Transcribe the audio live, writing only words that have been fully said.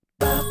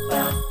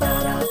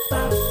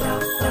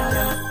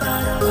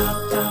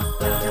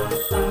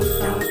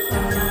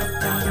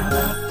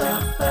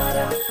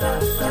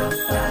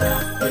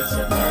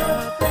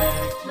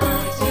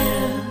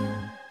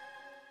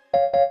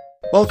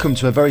Welcome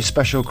to a very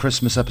special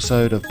Christmas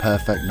episode of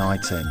Perfect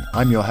Night In.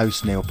 I'm your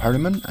host Neil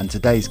Perryman, and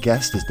today's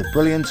guest is the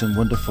brilliant and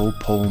wonderful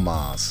Paul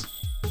Mars.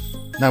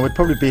 Now, we'd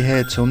probably be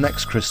here till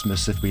next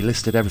Christmas if we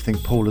listed everything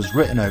Paul has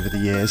written over the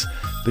years,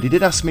 but he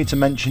did ask me to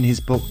mention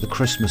his book The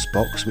Christmas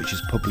Box, which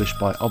is published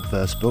by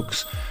Obverse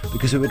Books,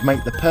 because it would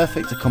make the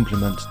perfect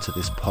accompaniment to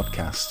this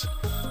podcast.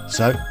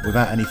 So,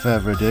 without any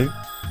further ado,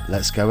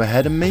 let's go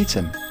ahead and meet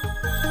him.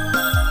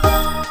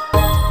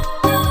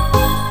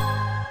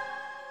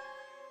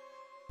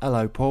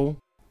 Hello, Paul.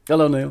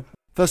 Hello, Neil.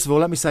 First of all,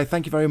 let me say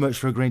thank you very much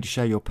for agreeing to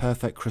share your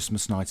perfect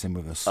Christmas night in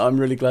with us. I'm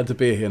really glad to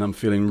be here and I'm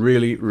feeling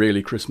really,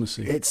 really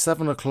Christmassy. It's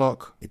 7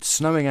 o'clock, it's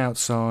snowing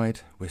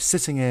outside, we're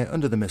sitting here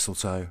under the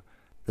mistletoe.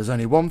 There's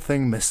only one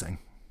thing missing.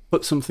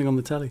 Put something on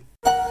the telly.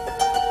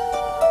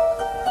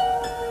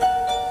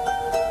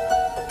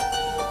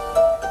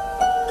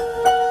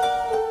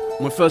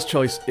 My first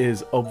choice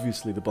is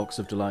obviously The Box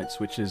of Delights,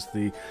 which is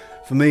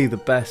for me, the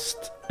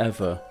best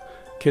ever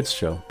kids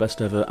show,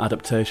 best ever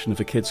adaptation of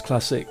a kids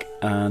classic,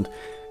 and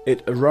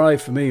it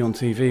arrived for me on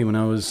TV when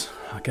I was,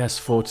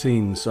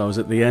 14, so I was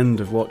at the end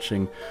of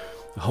watching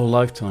a whole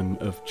lifetime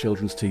of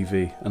children's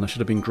TV, and I should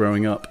have been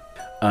growing up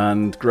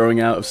and growing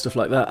out of stuff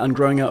like that and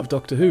growing out of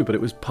Doctor Who, but it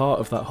was part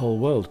of that whole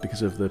world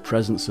because of the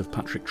presence of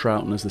Patrick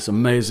Troughton as this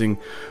amazing,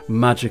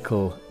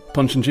 magical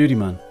Punch and Judy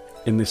man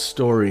in this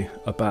story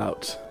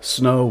about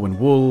snow and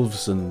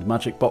wolves and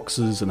magic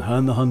boxes and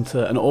Herne the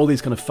Hunter and all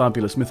these kind of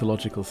fabulous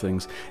mythological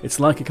things.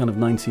 It's like a kind of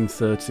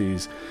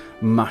 1930s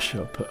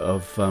mashup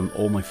of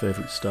all my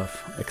favourite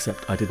stuff,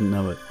 except I didn't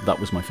know it. That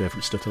was my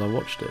favourite stuff till I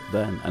watched it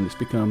then, and it's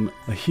become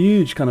a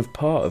huge kind of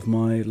part of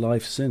my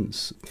life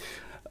since.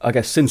 I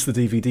guess since the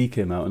DVD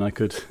came out and I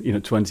could,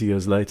 20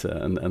 years later,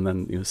 and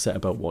then, set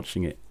about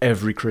watching it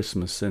every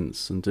Christmas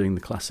since and doing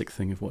the classic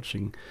thing of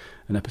watching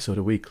an episode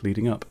a week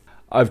leading up.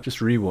 I've just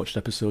rewatched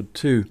episode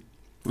 2,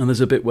 and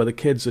there's a bit where the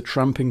kids are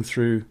tramping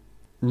through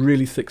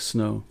really thick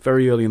snow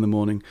very early in the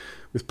morning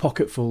with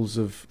pocketfuls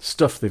of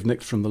stuff they've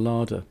nicked from the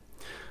larder.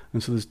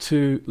 And so there's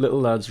two little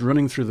lads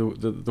running through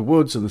the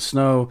woods and the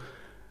snow,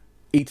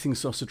 eating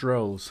sausage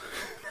rolls,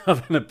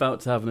 about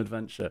to have an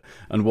adventure,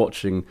 and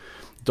watching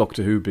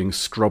Doctor Who being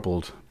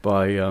scrobbled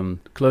by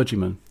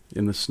clergymen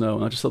in the snow.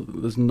 And I just thought that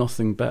there's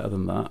nothing better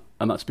than that,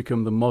 and that's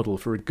become the model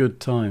for a good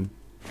time.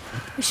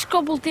 We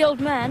scrobbled the old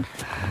man.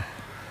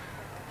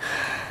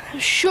 I'm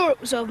sure it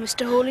was old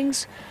Mr.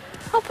 Hawlings.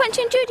 Oh, Punch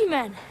and Judy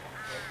man.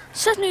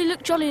 Certainly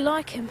look jolly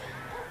like him.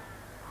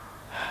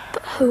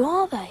 But who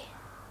are they?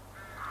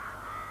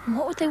 And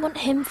what would they want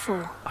him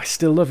for? I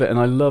still love it, and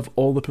I love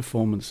all the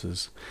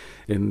performances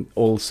in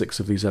all 6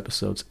 of these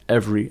episodes.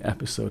 Every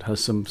episode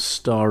has some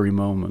starry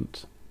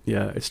moment.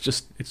 Yeah,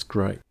 it's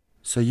great.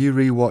 So you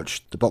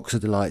rewatch The Box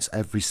of Delights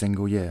every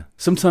single year?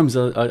 Sometimes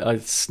I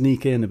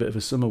sneak in a bit of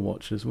a summer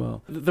watch as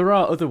well. There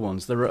are other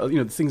ones. There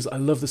are things. I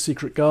love The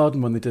Secret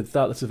Garden when they did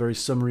that. That's a very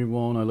summery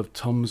one. I love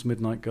Tom's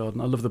Midnight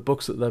Garden. I love the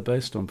books that they're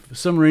based on. But for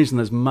some reason,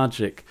 there's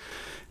magic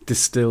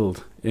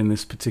distilled in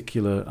this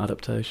particular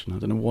adaptation. I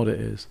don't know what it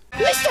is.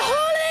 Mr.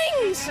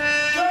 Hawlings!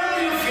 Don't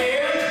be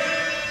feared.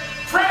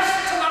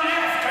 Press to the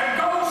left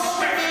and go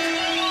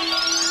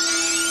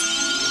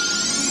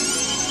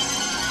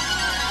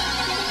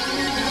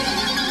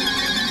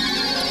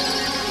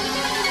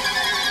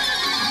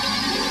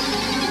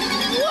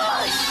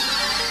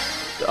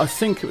I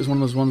think it was one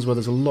of those ones where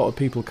there's a lot of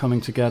people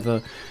coming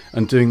together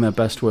and doing their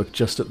best work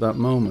just at that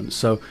moment.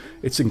 So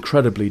it's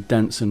incredibly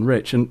dense and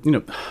rich.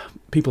 And,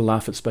 people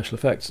laugh at special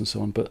effects and so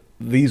on, but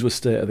these were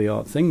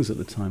state-of-the-art things at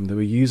the time. They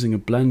were using a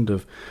blend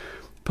of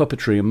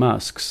puppetry and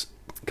masks,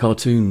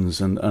 cartoons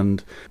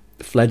and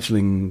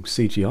fledgling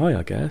CGI,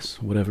 I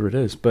guess, whatever it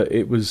is. But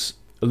it was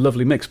a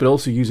lovely mix, but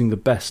also using the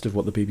best of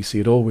what the BBC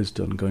had always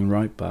done, going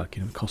right back,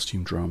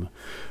 costume drama,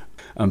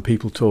 and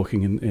people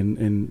talking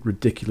in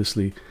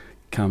ridiculously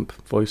camp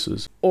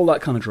voices. All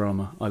that kind of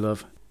drama I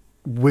love,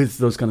 with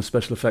those kind of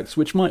special effects,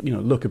 which might,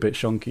 look a bit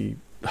shonky,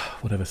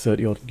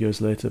 30-odd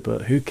years later,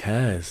 but who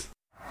cares?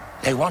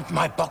 They want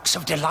my box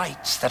of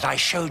delights that I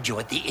showed you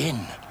at the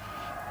inn.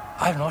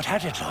 I've not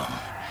had it long.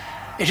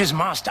 It is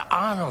Master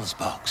Arnold's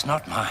box,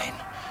 not mine.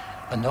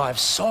 And though I've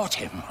sought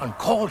him and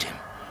called him,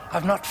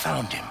 I've not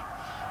found him.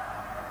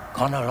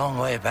 Gone a long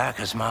way back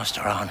as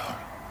Master Arnold.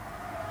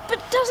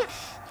 But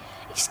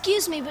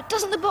excuse me, but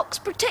doesn't the box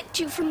protect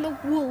you from the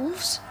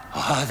wolves?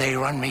 Oh, they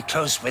run me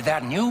close with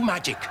that new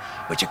magic,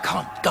 which I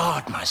can't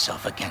guard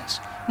myself against.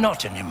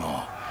 Not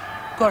anymore.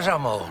 'Cause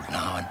I'm old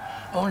now and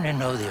only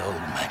know the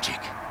old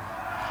magic.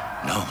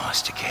 No,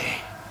 Master K.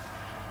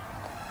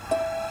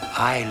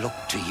 I look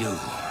to you.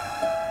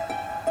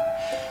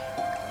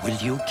 Will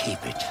you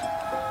keep it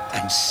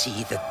and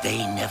see that they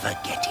never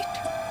get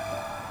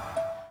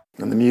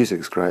it? And the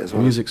music's great as well.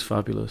 The music's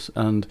fabulous,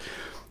 and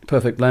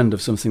perfect blend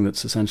of something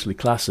that's essentially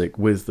classic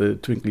with the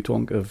twinkly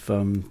twonk of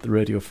the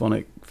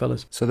radiophonic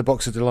fellas. So The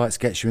Box of Delights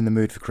gets you in the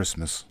mood for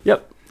Christmas?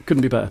 Yep,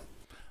 couldn't be better.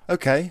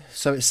 Okay,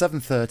 so it's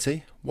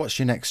 7:30. What's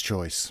your next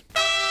choice?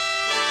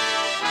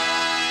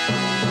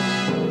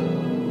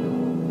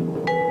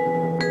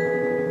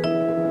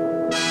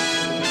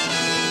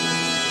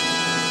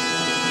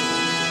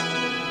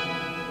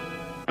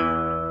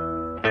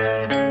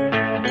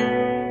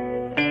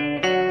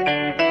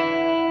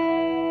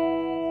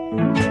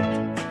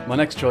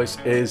 next choice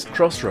is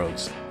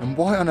Crossroads. And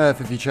why on earth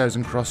have you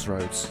chosen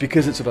Crossroads?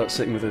 Because it's about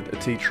sitting with a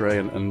tea tray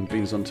and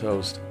beans on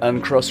toast.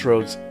 And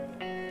Crossroads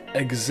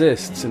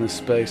exists in a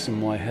space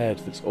in my head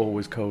that's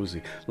always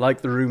cosy,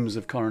 like the rooms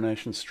of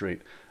Coronation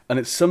Street. And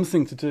it's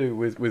something to do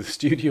with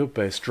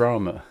studio-based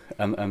drama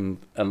and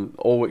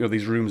all, you know,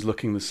 these rooms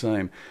looking the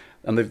same.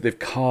 And they've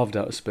carved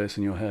out a space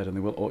in your head, and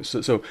they will always,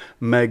 so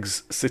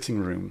Meg's sitting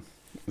room,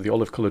 the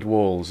olive-coloured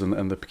walls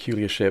and the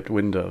peculiar shaped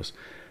windows,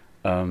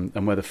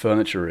 and where the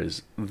furniture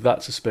is,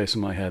 that's a space in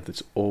my head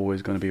that's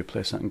always going to be a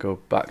place I can go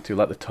back to,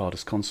 like the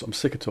TARDIS console. I'm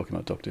sick of talking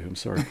about Doctor Who, I'm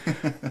sorry.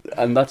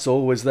 And that's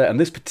always there. And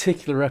this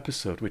particular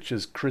episode, which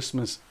is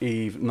Christmas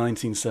Eve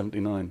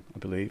 1979, I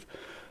believe,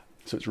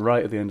 so it's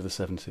right at the end of the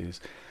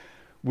 70s,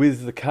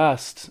 with the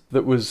cast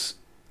that was,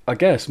 I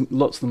guess,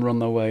 lots of them were on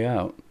their way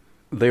out.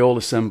 They all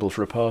assemble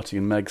for a party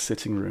in Meg's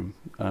sitting room.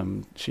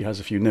 She has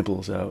a few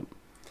nibbles out.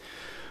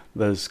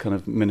 There's kind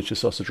of miniature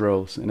sausage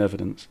rolls in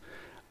evidence.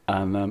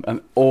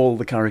 And all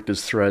the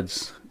characters'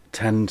 threads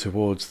tend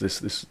towards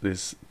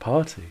this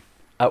party,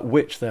 at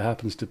which there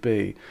happens to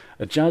be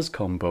a jazz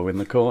combo in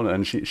the corner,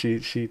 and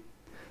she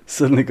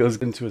suddenly goes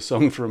into a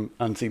song from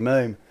Auntie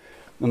Mame,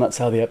 and that's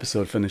how the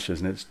episode finishes,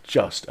 and it's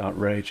just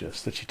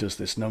outrageous that she does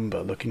this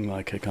number looking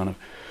like a kind of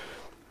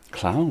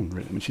clown,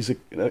 really. I mean, she's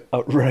an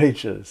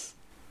outrageous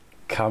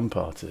camp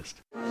artist.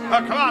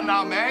 Come on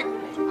now, Meg.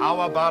 How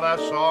about a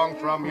song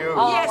from you?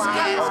 Oh, yes,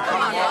 please.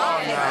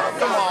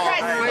 Come on,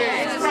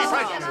 please.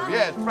 Fresh.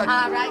 Yes, fresh.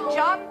 All right,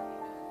 John.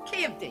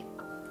 Clifton.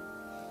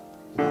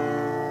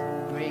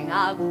 Bring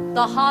out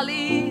the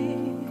holly,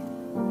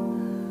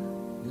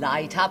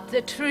 light up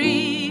the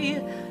tree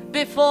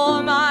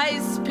before my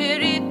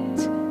spirit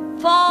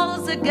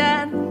falls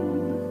again.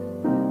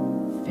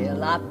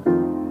 Fill up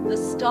the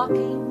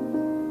stocking.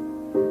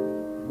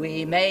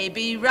 We may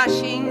be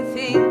rushing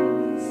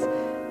things,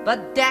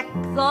 but deck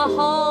the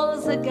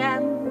halls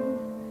again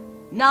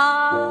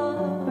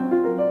now.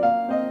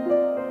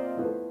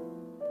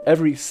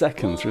 Every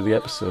second through the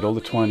episode, all the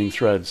twining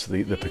threads,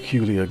 the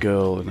peculiar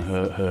girl and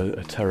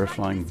her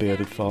terrifying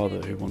bearded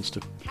father who wants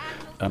to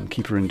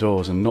keep her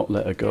indoors and not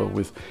let her go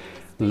with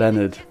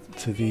Leonard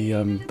to the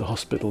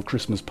hospital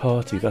Christmas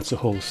party. That's a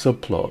whole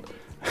subplot.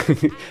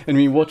 And when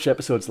you watch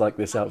episodes like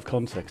this out of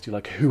context, you're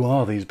like, who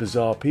are these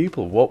bizarre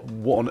people? What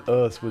on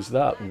earth was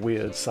that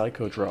weird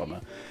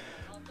psychodrama?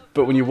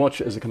 But when you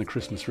watch it as a kind of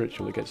Christmas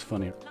ritual, it gets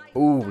funnier.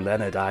 Ooh,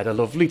 Leonard, I had a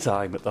lovely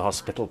time at the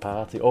hospital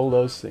party. All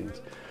those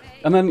scenes.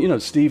 And then, you know,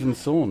 Stephen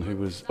Thorne, who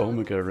was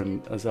Omega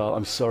and Azal,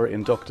 I'm sorry,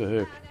 in Doctor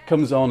Who,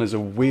 comes on as a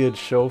weird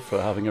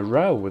chauffeur having a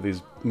row with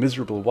his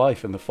miserable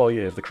wife in the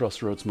foyer of the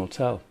Crossroads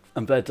Motel.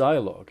 And their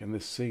dialogue in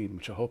this scene,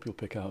 which I hope you'll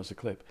pick out as a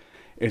clip,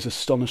 is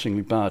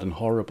astonishingly bad and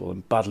horrible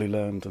and badly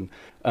learned, and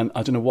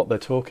I don't know what they're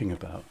talking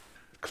about.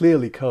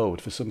 Clearly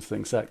code for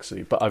something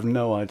sexy, but I've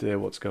no idea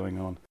what's going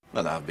on.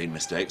 Well, there have been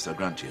mistakes, I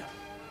grant you.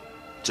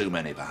 Too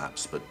many,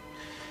 perhaps, but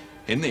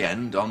in the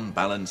end, on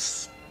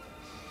balance,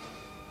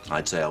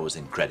 I'd say I was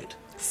in credit.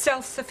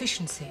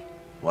 Self-sufficiency.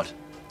 What?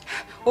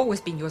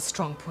 Always been your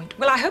strong point.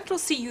 Well, I hope it'll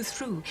see you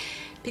through,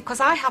 because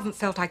I haven't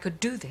felt I could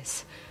do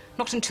this.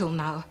 Not until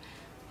now.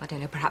 I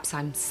don't know, perhaps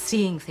I'm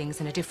seeing things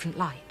in a different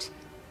light.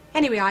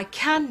 Anyway, I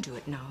can do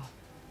it now.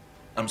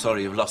 I'm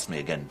sorry, you've lost me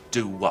again.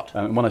 Do what?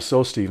 When I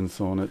saw Stephen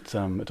Thorne at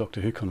a Doctor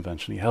Who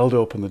convention, he held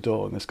open the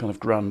door in this kind of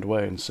grand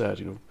way and said,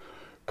 you know,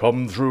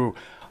 come through.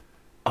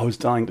 I was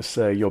dying to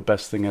say your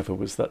best thing ever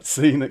was that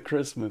scene at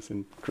Christmas.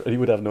 And he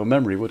would have no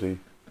memory, would he,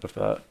 of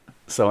that?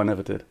 So I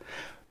never did.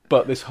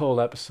 But this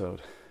whole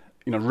episode,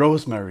 you know,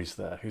 Rosemary's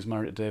there, who's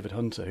married to David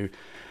Hunter,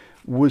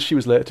 she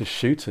was later to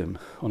shoot him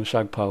on a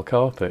shag pile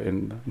carpet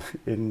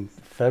in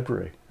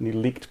February, and he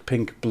leaked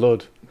pink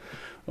blood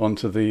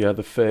onto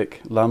the fake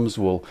lamb's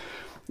wool.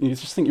 You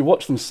just think, you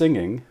watch them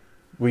singing,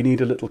 "We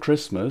Need a Little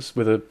Christmas,"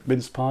 with a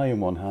mince pie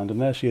in one hand,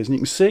 and there she is, and you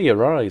can see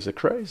her eyes are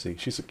crazy.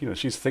 She's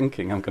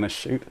thinking, I'm going to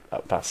shoot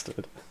that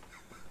bastard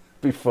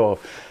before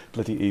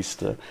bloody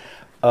Easter.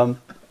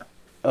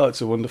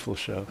 It's a wonderful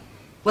show.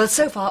 Well,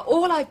 so far,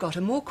 all I've got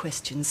are more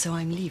questions, so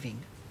I'm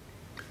leaving.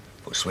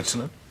 For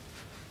Switzerland?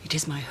 It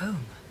is my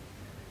home.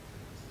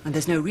 And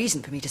there's no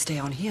reason for me to stay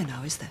on here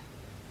now, is there?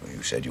 Well,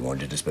 you said you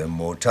wanted to spend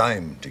more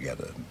time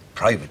together.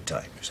 Private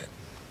time, you said.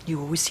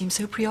 You always seem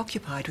so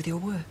preoccupied with your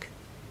work.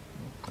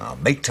 I'll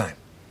make time.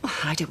 Oh,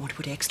 I don't want to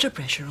put extra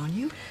pressure on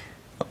you.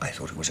 I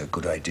thought it was a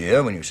good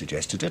idea when you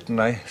suggested it,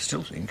 and I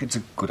still think it's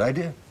a good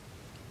idea.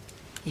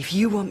 If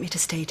you want me to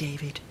stay,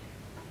 David,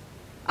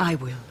 I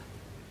will.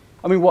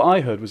 I mean, what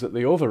I heard was that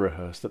they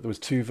over-rehearsed, that there was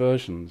two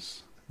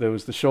versions. There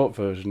was the short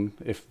version,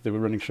 if they were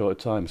running short of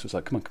time, so it's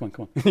like, come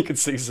on. You could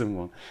see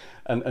someone.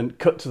 And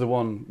cut to the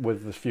one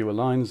with the fewer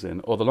lines in,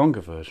 or the longer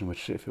version,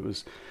 which if it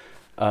was...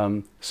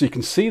 so you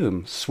can see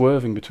them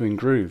swerving between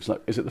grooves,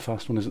 like, is it the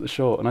fast one, is it the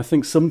short? And I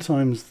think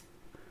sometimes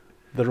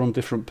they're on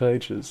different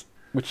pages,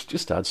 which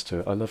just adds to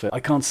it. I love it.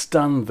 I can't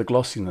stand the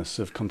glossiness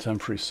of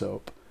contemporary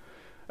soap.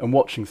 And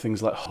watching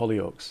things like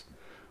Hollyoaks,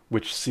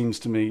 which seems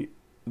to me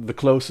the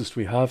closest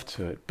we have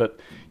to it, but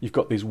you've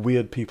got these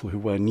weird people who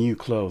wear new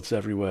clothes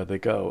everywhere they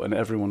go, and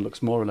everyone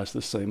looks more or less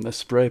the same. They're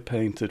spray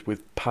painted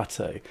with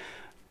pate,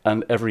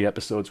 and every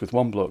episode's with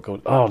one bloke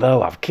going, "Oh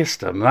no, I've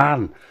kissed a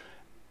man."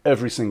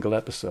 Every single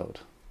episode.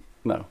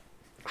 No.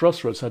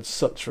 Crossroads had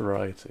such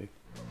variety.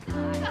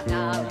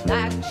 Down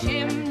that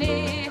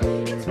chimney,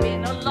 it's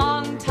been a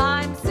long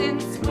time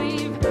since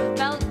we've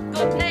felt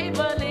good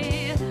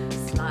neighbourly.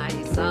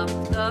 Slice up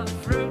the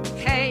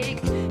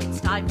fruitcake,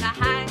 it's time to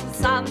hang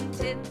some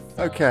tins.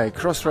 OK,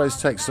 Crossroads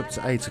takes up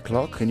to 8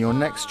 o'clock, and your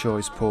next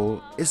choice,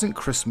 Paul, isn't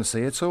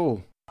Christmassy at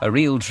all. A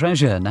real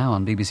treasure now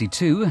on BBC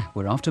Two.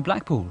 We're off to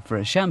Blackpool for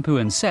a shampoo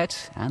and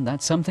set, and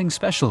that's something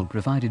special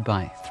provided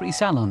by 3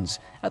 salons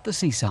at the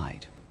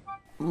seaside.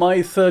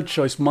 My third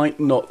choice might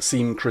not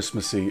seem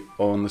Christmassy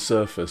on the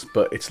surface,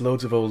 but it's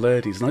loads of old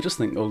ladies, and I just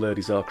think old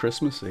ladies are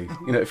Christmassy.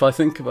 You know, if I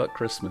think about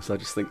Christmas, I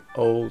just think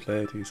old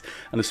ladies,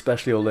 and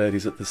especially old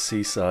ladies at the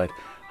seaside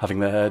having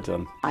their hair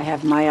done. I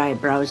have my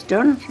eyebrows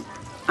done,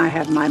 I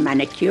have my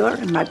manicure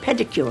and my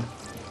pedicure.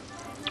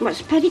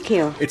 What's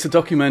pedicure? It's a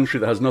documentary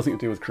that has nothing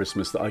to do with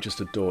Christmas that I just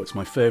adore. It's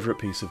my favourite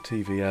piece of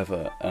TV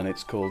ever, and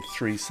it's called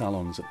 3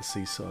 Salons at the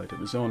Seaside. It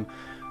was on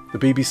the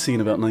BBC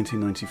in about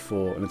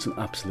 1994, and it's an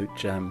absolute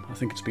gem. I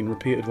think it's been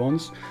repeated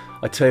once.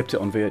 I taped it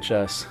on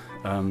VHS,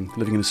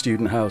 living in a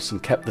student house,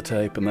 and kept the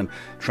tape, and then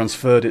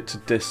transferred it to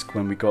disc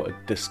when we got a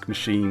disc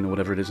machine or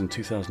whatever it is in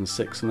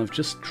 2006, and I've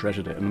just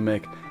treasured it and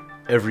make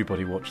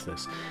everybody watch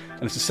this.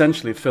 And it's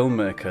essentially a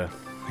filmmaker,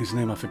 whose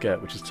name I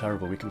forget, which is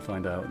terrible. We can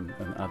find out and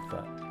add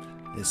that.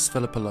 It's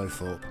Philippa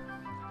Lowthorpe.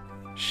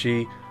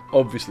 She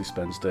obviously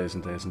spends days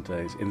and days and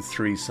days in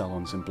 3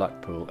 salons in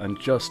Blackpool and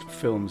just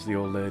films the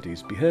old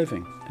ladies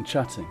behaving and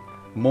chatting,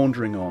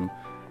 maundering on,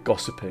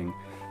 gossiping,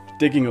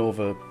 digging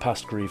over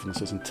past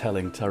grievances and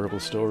telling terrible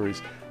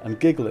stories and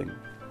giggling.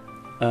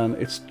 And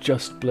it's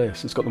just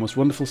bliss. It's got the most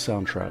wonderful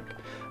soundtrack.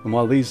 And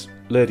while these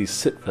ladies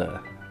sit there,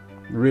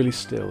 really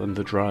still in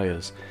the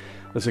dryers,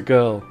 there's a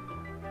girl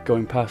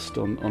going past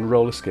on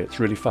roller skates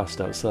really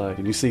fast outside,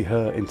 and you see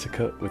her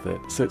intercut with it.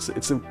 So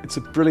it's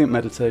a brilliant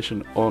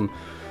meditation on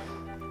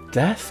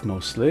death,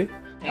 mostly.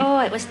 Oh,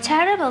 it was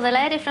terrible. The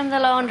lady from the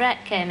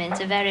laundrette came in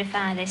to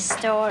verify this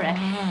story.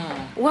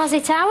 Was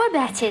it our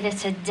Betty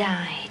that had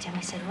died? And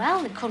we said,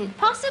 well, it couldn't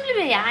possibly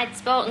be. I'd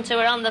spoken to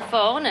her on the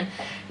phone, and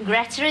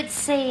Greta had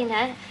seen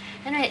her.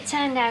 And it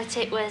turned out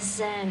it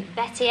was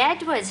Betty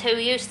Edwards, who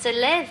used to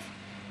live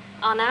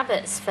on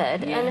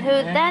Abbotsford, and who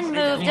then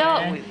moved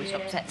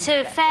up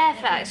to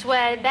Fairfax,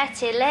 where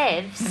Betty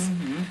lives,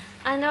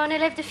 and only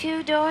lived a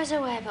few doors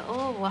away. But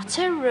oh, what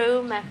a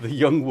rumour. The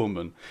young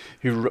woman,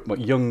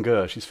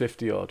 younger, she's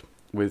 50-odd,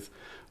 with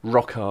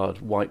rock-hard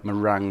white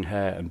meringue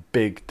hair and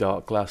big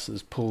dark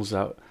glasses, pulls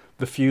out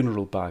the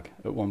funeral bag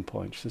at one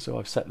point. She says, oh,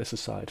 I've set this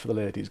aside for the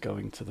ladies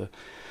going to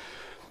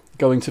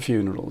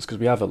funerals, because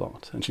we have a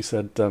lot. And she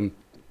said,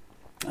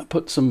 I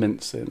put some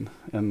mints in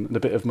and a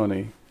bit of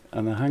money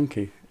and a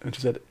hanky. And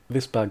she said,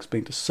 this bag's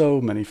been to so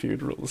many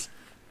funerals.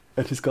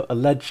 And she's got a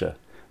ledger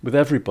with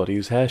everybody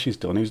whose hair she's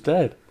done who's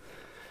dead.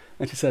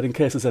 And she said, in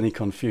case there's any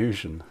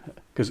confusion,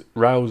 because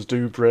rows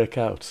do break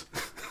out.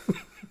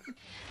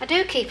 I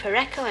do keep a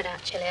record,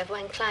 actually, of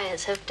when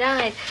clients have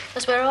died,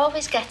 because we're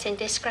always getting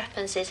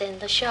discrepancies in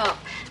the shop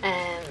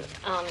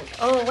on,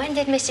 oh, when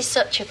did Mrs.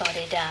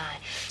 Such-a-Body die?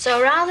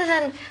 So rather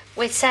than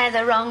we'd say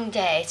the wrong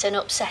date and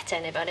upset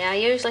anybody, I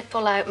usually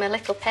pull out my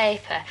little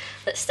paper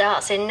that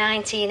starts in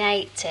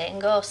 1980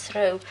 and goes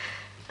through,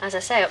 as I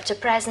say, up to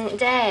present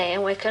day,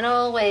 and we can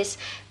always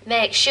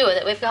make sure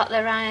that we've got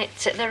the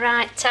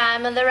right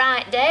time and the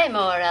right day,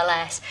 more or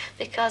less,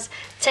 because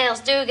tales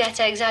do get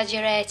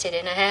exaggerated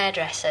in a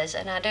hairdresser's,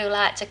 and I do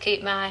like to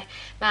keep my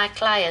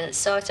clients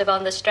sort of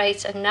on the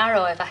straight and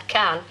narrow if I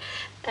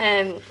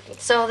can.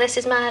 So this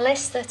is my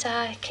list that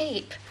I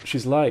keep.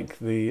 She's like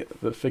the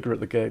figure at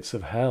the gates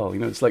of hell. You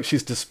know, it's like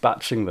she's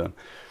dispatching them.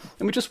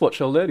 And we just watch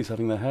old ladies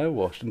having their hair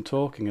washed and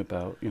talking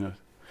about, you know,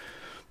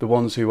 the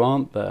ones who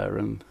aren't there.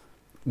 And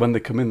when they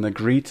come in, they're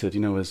greeted, you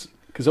know, as...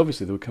 Because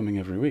obviously they were coming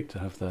every week to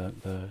have their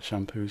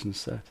shampoos and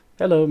set.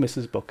 Hello,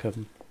 Mrs.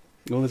 Buckham.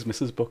 Oh, there's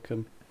Mrs.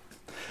 Buckham.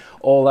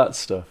 All that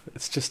stuff.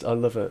 It's just, I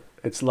love it.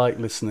 It's like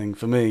listening,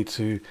 for me,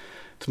 to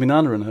my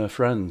Nana and her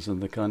friends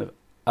and the kind of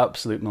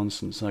absolute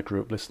nonsense I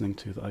grew up listening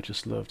to that I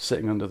just loved,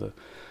 sitting under the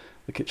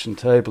kitchen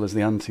table as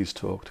the aunties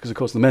talked. Because, of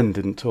course, the men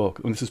didn't talk.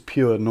 I mean, this is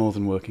pure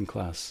northern working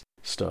class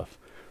stuff.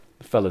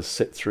 The fellas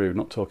sit through,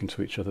 not talking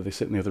to each other. They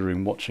sit in the other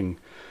room watching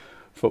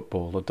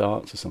football or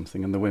darts or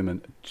something, and the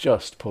women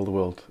just pull the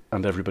world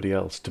and everybody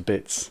else to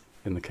bits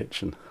in the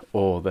kitchen,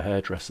 or the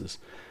hairdressers.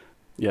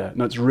 Yeah,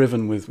 no, it's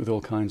riven with all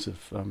kinds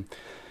of,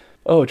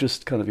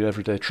 just kind of your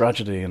everyday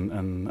tragedy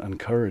and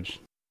courage.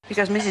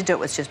 Because Mrs.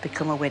 Duckworth's just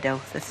become a widow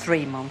for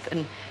 3 months,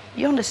 and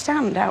you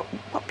understand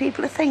what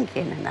people are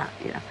thinking and that,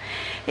 you know.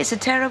 It's a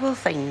terrible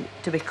thing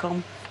to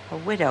become a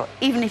widow,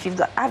 even if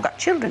I've got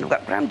children, I've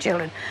got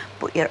grandchildren,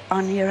 but you're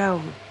on your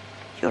own.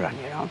 You're on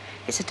your own.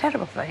 It's a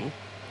terrible thing.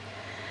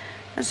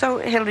 And so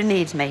Hilda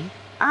needs me.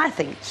 I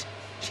think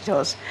she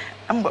does.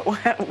 And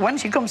when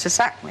she comes to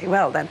sack me,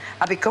 well, then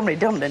I become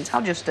redundant.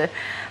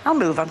 I'll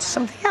move on to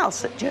something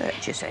else at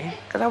church, you see,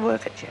 because I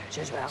work at church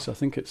as well. So I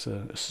think it's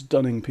a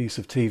stunning piece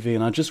of TV,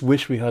 and I just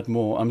wish we had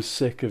more. I'm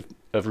sick of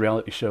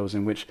reality shows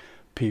in which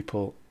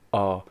people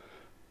are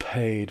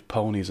paid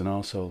ponies and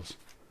arseholes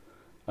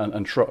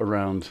and trot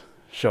around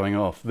showing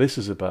off. This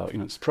is about,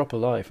 it's proper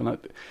life, and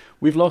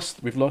we've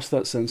lost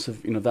that sense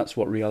of, that's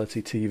what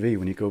reality TV.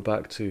 When you go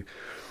back to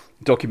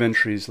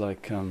documentaries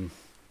like,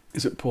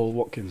 is it Paul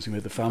Watkins who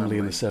made The Family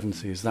in the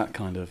 70s?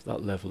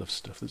 That level of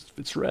stuff.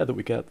 It's rare that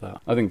we get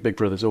that. I think Big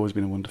Brother's always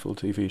been a wonderful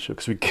TV show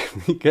because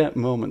we get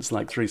moments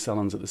like Three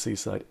Salons at the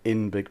Seaside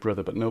in Big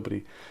Brother, but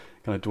nobody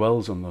kind of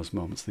dwells on those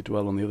moments. They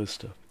dwell on the other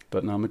stuff.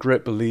 But now I'm a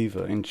great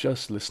believer in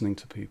just listening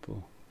to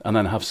people and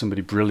then have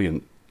somebody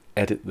brilliant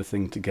edit the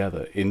thing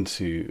together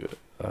into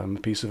a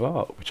piece of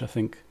art, which I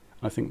think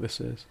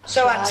this is.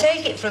 So I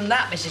take it from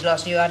that, Mrs.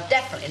 Lawson, you are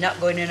definitely not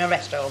going in a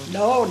rest home.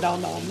 No,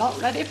 I'm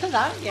not ready for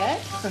that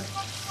yet.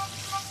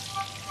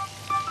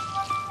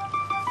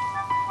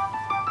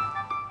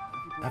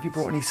 Have you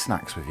brought any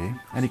snacks with you?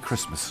 Any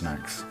Christmas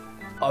snacks?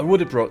 I would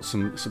have brought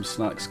some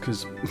snacks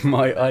because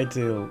my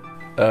ideal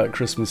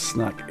Christmas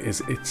snack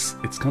is it's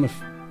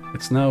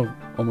now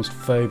almost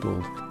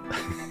fabled.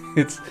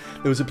 There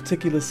was a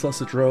particular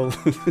sausage roll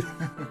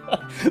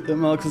that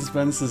Marks and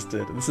Spencer's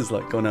did. This is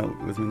like going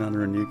out with my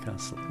nana in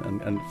Newcastle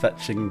and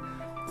fetching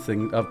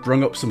things. I've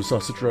brung up some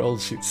sausage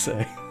rolls, you'd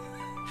say,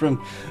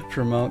 from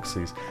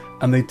Marks's,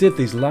 and they did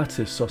these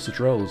lattice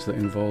sausage rolls that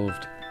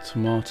involved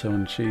tomato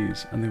and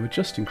cheese, and they were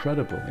just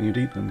incredible, and you'd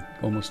eat them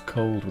almost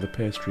cold with a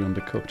pastry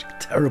undercooked.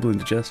 Terrible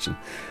indigestion.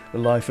 The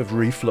life of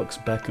reflux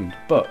beckoned,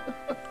 but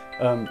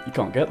you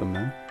can't get them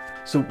now,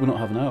 so we're not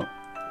having out.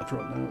 I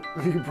brought no.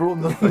 You brought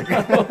nothing.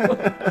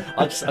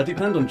 I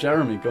depend on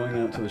Jeremy going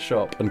out to the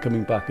shop and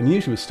coming back, and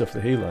usually with stuff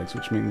that he likes,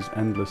 which means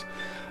endless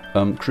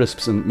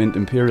crisps and mint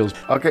imperials.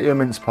 I'll get you a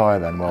mince pie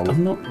then. Well,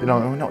 I'm not.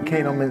 We're not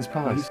keen on mince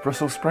pies.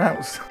 Brussels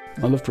sprouts.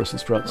 I love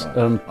Brussels sprouts,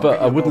 Right. but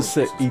I wouldn't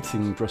sit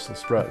eating Brussels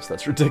sprouts.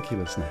 That's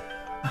ridiculous now.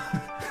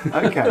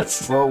 Okay.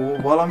 Well,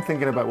 while I'm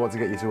thinking about what to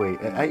get you to eat,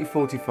 at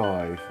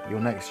 8:45, your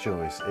next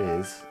choice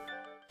is.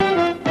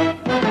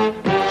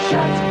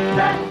 Shut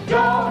that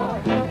door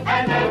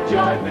and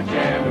enjoy the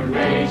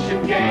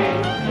generation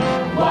game.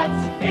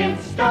 What's in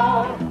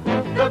store?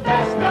 The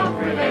best of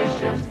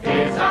relations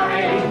is our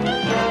aim.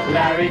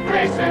 Larry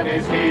Grayson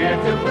is here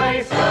to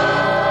play, so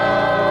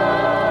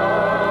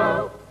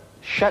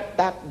shut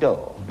that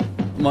door.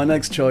 My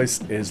next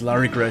choice is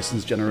Larry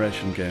Grayson's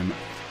Generation Game.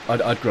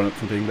 I'd grown up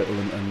from being little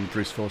and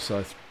Bruce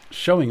Forsyth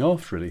showing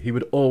off, really. He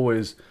would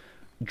always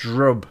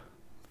drub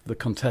the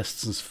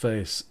contestants'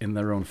 face in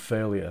their own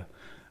failure,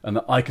 and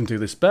that I can do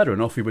this better,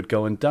 and off he would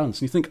go and dance.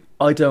 And you think,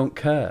 I don't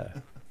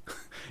care.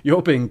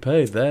 You're being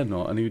paid, they're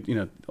not.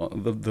 And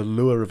the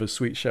lure of a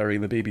sweet sherry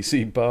in the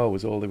BBC bar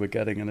was all they were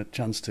getting, and a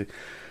chance to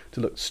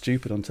look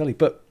stupid on telly.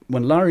 But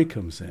when Larry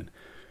comes in,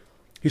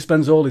 he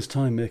spends all his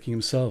time making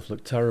himself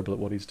look terrible at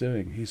what he's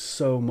doing. He's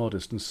so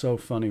modest and so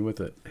funny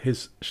with it.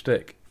 His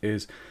shtick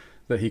is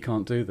that he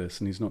can't do this,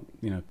 and he's not,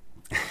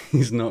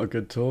 he's not a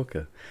good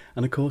talker.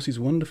 And of course, he's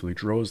wonderful. He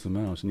draws them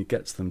out, and he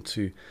gets them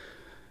to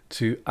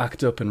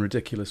act up in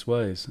ridiculous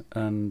ways.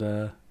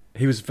 And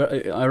he was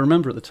I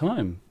remember at the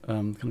time,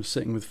 kind of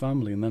sitting with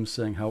family and them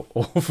saying how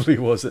awful he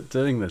was at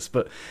doing this.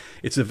 But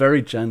it's a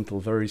very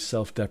gentle, very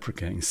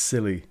self-deprecating,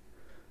 silly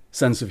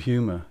sense of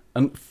humour,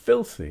 and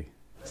filthy.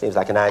 Seems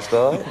like a nice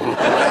boy.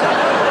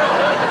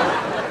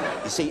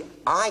 You see,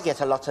 I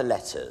get a lot of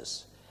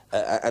letters,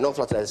 an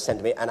awful lot of letters sent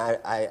to me, and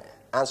I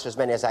answer as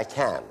many as I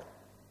can.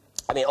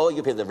 I mean, all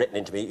you people that have written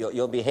into me,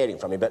 you'll be hearing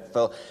from me, but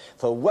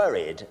for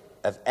worried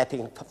of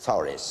Epping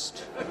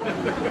Forest,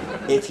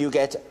 if you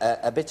get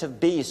a bit of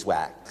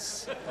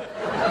beeswax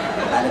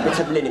and a bit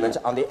of liniment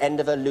on the end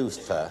of a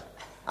loofah,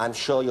 I'm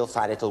sure you'll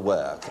find it'll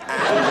work.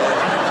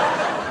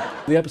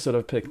 The episode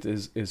I've picked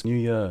is New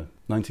Year,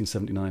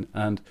 1979,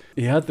 and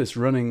he had this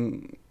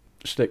running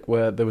shtick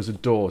where there was a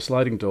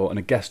sliding door, and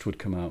a guest would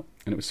come out,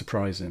 and it would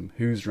surprise him.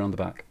 Who's round the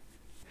back?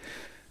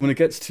 When it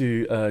gets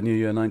to New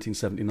Year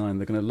 1979,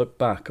 they're going to look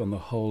back on the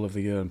whole of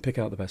the year and pick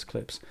out the best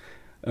clips.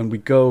 And we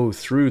go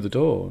through the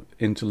door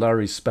into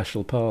Larry's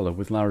special parlour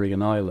with Larry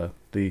and Isla,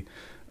 the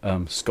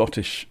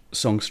Scottish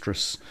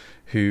songstress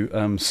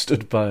who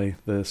stood by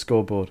the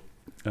scoreboard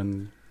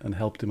and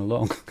helped him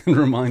along and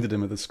reminded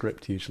him of the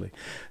script usually.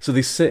 So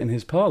they sit in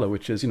his parlour,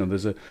 which is,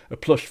 there's a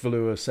plush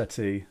velour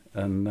settee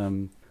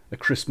and a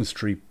Christmas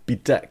tree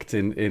bedecked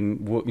in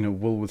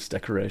Woolworths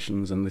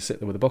decorations, and they sit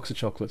there with a box of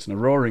chocolates and a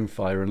roaring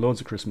fire and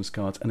loads of Christmas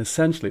cards, and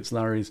essentially it's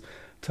Larry's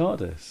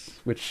TARDIS,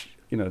 which,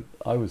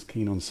 I was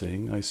keen on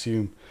seeing. I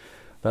assume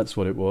that's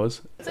what it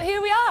was. So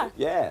here we are.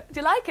 Yeah. Do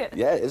you like it?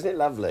 Yeah, isn't it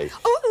lovely?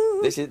 Ooh.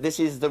 This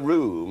is the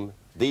room.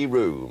 The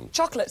room.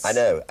 Chocolates. I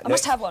know. I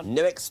must have one.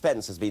 No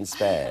expense has been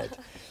spared.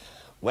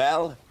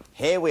 Well,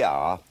 here we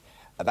are,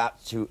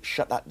 about to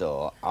shut that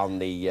door on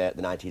the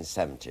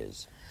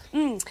 1970s.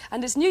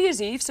 And it's New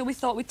Year's Eve, so we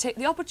thought we'd take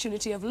the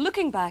opportunity of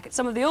looking back at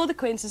some of the old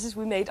acquaintances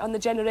we made on the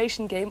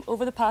Generation Game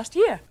over the past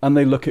year. And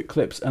they look at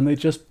clips and they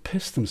just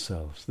piss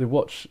themselves. They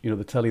watch,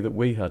 the telly that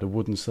we had, a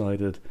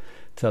wooden-sided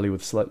telly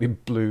with slightly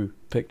blue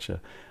picture,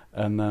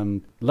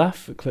 and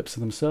laugh at clips of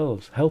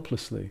themselves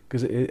helplessly,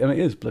 because it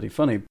is bloody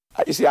funny.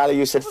 You see, Ali,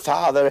 you said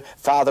father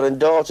and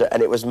daughter,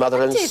 and it was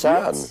mother and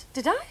son.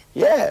 Did I?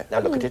 Yeah, now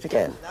look at it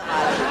again.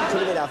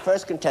 Our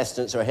first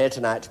contestants are here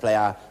tonight to play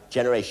our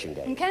Generation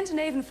Game. From Kent and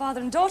Avon,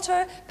 father and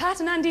daughter, Pat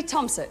and Andy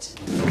Thompson.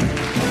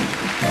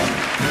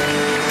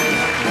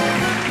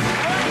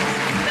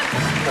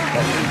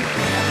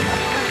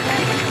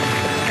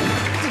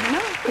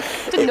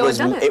 Didn't know I'd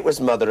done it. It was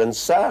mother and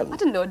son. I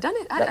didn't know I'd done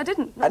it. I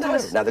didn't. I know.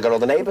 Now they've got all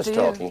the neighbours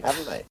talking,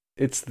 haven't they?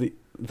 It's the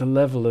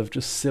level of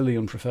just silly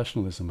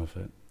unprofessionalism of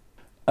it.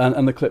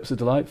 And the clips are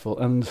delightful,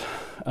 and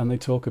they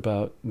talk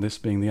about this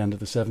being the end of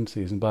the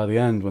 70s, and by the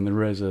end, when they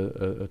raise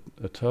a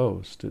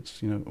toast,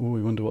 it's, we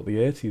wonder what the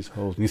 80s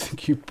hold, and you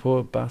think, you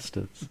poor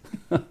bastards.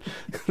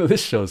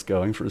 This show's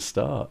going for a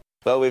start.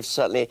 Well, we've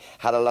certainly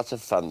had a lot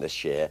of fun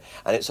this year,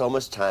 and it's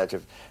almost time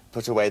to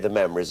put away the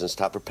memories and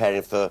start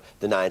preparing for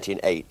the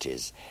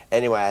 1980s.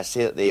 Anyway, I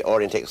see that the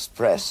Orient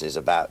Express is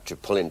about to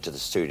pull into the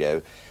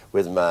studio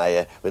with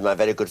my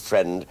very good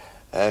friend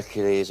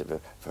Hercules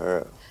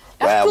Hercule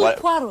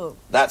Poirot.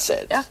 That's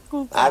it.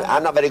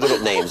 I'm not very good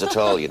at names at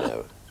all,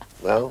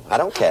 Well, I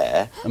don't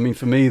care. I mean,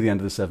 for me, the end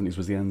of the 70s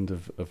was the end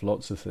of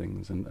lots of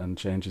things and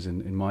changes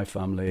in my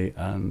family.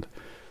 And,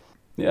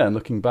 and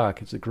looking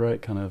back, it's a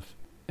great kind of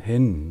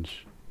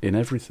hinge in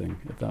everything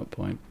at that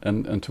point.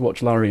 And to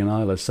watch Larry and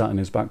Isla sat in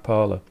his back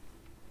parlour,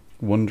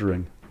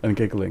 wondering and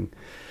giggling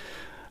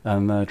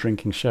and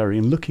drinking sherry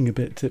and looking a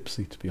bit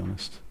tipsy, to be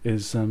honest,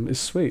 is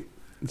sweet.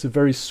 It's a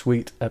very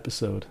sweet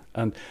episode,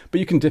 but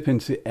you can dip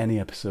into any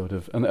episode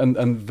of,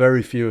 and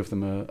very few of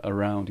them are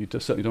around. You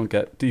certainly don't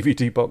get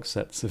DVD box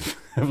sets of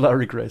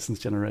Larry Grayson's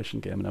Generation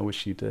Game, and I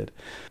wish you did.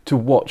 To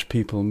watch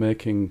people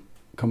making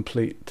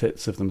complete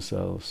tits of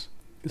themselves,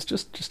 it's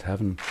just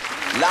heaven.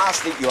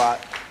 Lastly, you are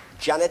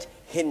Janet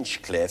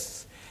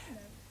Hinchcliffe.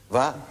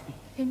 What?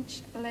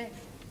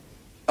 Hinchcliffe.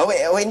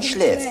 Oh,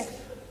 Hinchcliffe.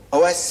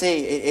 Oh, I see.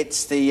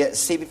 It's the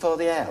C before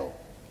the L.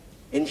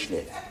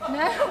 Inchcliffe.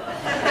 No,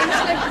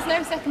 Hinchcliffe, there's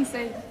no second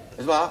C.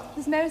 There's what?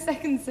 There's no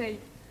second C.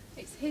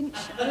 It's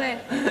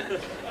Hinchcliffe.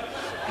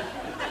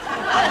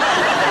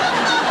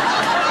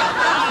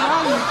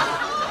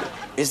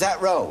 Is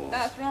that wrong?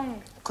 That's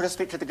wrong. Could I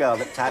speak to the girl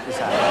that typed this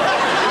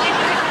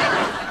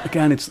out?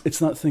 Again, it's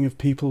that thing of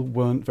people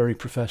weren't very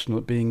professional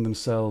at being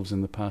themselves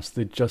in the past.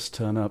 They'd just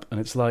turn up,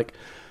 and it's like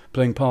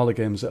playing parlour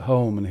games at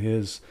home, and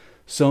here's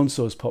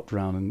so-and-so's popped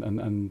round and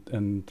I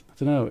don't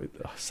know,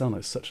 I sound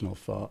like such an old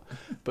fart,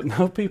 but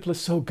now people are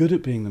so good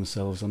at being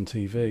themselves on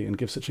TV and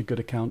give such a good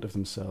account of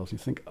themselves. You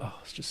think,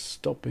 just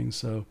stop being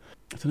so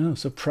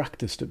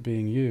practiced at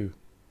being you.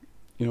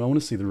 I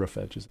want to see the rough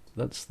edges.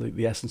 That's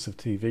the essence of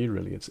TV,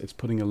 really. It's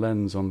putting a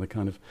lens on the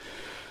kind of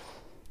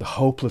the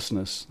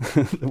hopelessness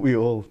that we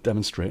all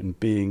demonstrate in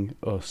being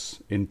us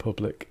in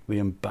public, the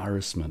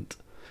embarrassment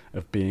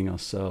of being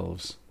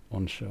ourselves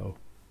on show.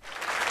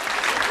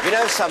 You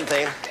know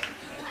something?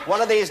 One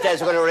of these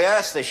days we're going to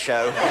rehearse this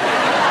show.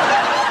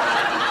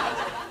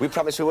 We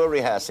promise we will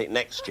rehearse it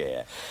next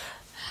year.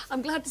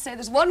 I'm glad to say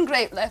there's one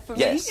grape left for me.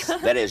 Yes,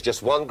 there is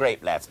just one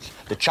grape left.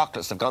 The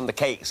chocolates have gone, the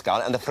cake's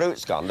gone, and the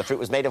fruit's gone. The fruit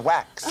was made of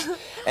wax.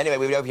 Anyway,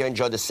 we hope you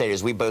enjoyed the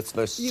series. We both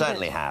most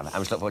certainly have. And we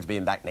look forward to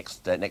being back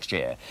next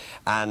year.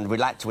 And we'd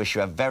like to wish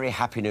you a very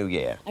happy new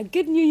year. A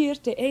good new year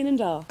to ein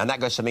and all. And that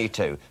goes for me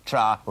too.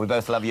 Tra, we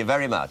both love you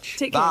very much.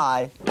 Take care.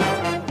 Bye.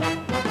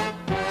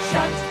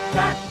 Shut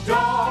that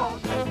door.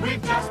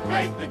 We've just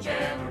played the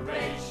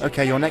Generation.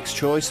 OK, your next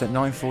choice at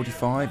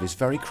 9:45 is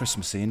very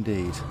Christmassy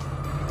indeed.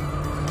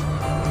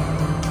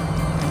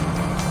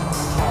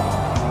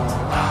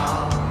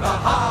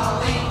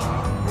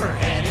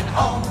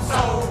 Home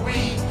so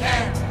we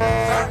can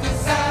start to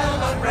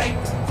celebrate.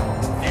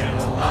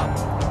 Fill up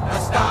the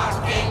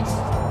stockings.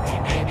 We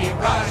may be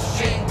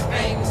rushing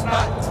things,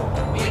 but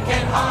we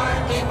can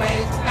hardly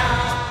wait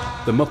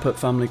now. The Muppet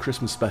Family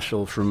Christmas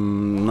Special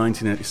from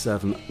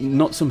 1987.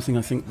 Not something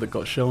I think that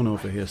got shown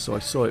over here, so I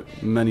saw it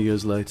many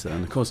years later.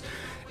 And of course,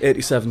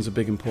 87's a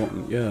big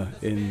important year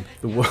in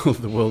the world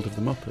of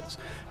the Muppets,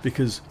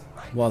 because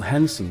while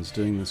Henson's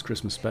doing this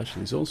Christmas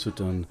special, he's also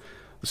done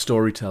The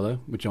Storyteller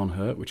with John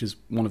Hurt, which is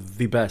one of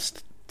the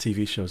best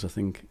TV shows I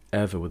think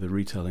ever, with a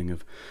retelling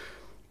of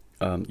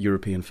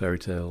European fairy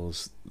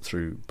tales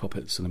through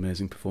puppets and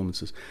amazing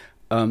performances,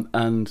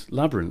 and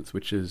Labyrinth,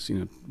 which is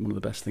one of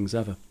the best things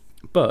ever.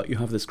 But you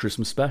have this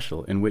Christmas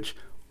special in which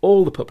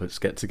all the puppets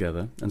get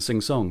together and sing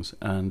songs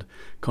and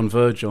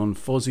converge on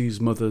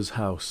Fozzie's mother's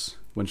house.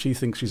 When she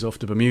thinks she's off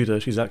to Bermuda,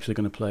 she's actually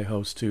going to play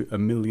host to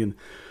 1 million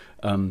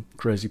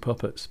crazy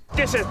puppets.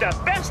 This is the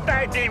best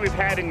idea we've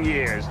had in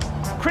years.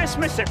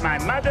 Christmas at my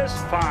mother's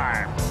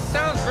farm.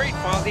 Sounds great,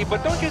 Fozzie,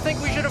 but don't you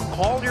think we should have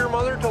called your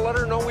mother to let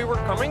her know we were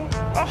coming?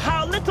 Oh,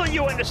 how little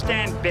you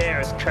understand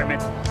bears, Kermit.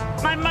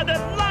 My mother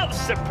loves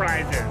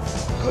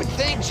surprises. Good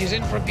thing she's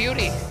in for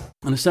beauty.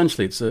 And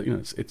essentially, it's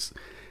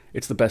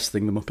the best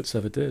thing the Muppets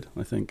ever did,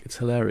 I think. It's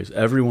hilarious.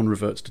 Everyone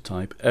reverts to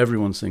type.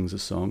 Everyone sings a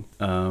song.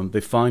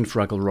 They find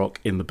Fraggle Rock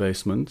in the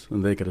basement,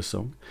 and they get a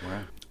song.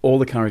 Wow. All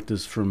the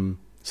characters from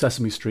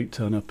Sesame Street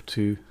turn up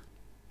to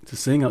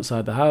sing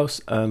outside the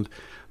house, and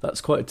that's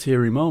quite a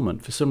teary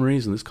moment. For some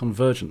reason, this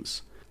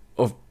convergence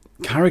of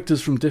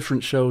characters from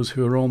different shows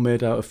who are all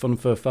made out of fun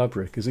fur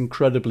fabric is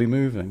incredibly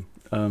moving.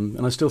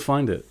 And I still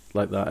find it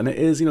like that. And it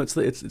is, it's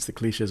the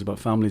cliches about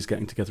families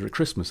getting together at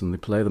Christmas, and they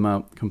play them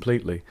out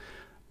completely.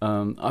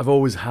 I've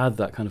always had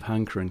that kind of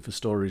hankering for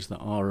stories that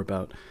are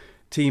about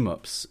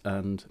team-ups,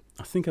 and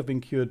I think I've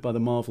been cured by the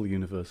Marvel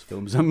Universe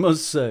films, I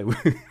must say.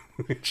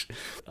 Which,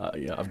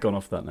 I've gone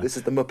off that now. This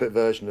is the Muppet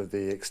version of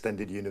the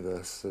extended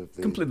universe. Of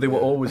the, completely, they were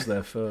always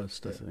there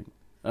first, I think.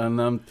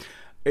 And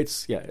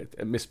it's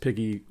Miss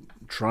Piggy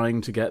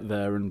trying to get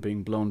there and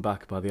being blown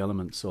back by the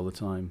elements all the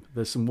time.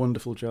 There's some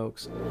wonderful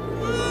jokes.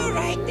 All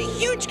right, the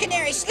huge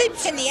canary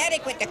sleeps in the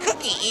attic with the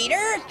cookie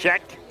eater.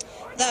 Check.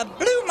 The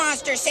blue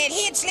monster said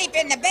he'd sleep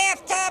in the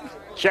bathtub.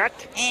 Check.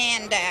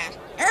 And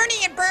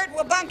Ernie and Bert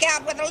will bunk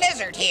out with a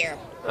lizard here.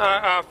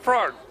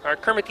 Frog.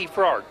 Kermit the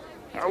Frog.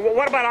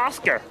 What about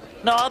Oscar?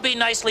 No, I'll be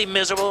nicely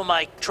miserable in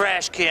my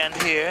trash can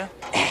here.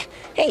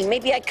 Hey,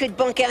 maybe I could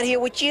bunk out here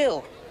with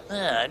you.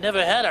 I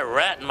never had a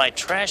rat in my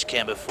trash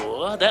can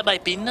before. That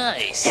might be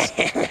nice.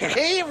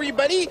 Hey,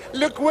 everybody,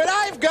 look what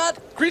I've got.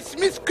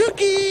 Christmas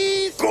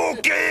cookies!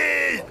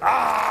 Cookies!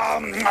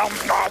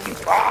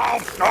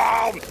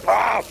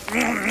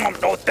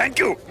 Oh, thank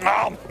you.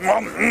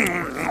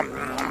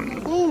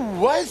 Who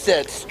was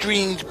that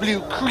strange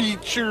blue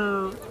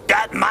creature?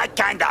 That my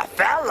kind of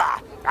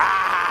fella.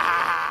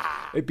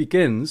 It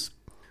begins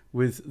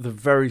with the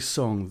very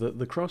song that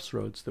the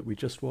Crossroads that we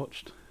just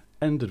watched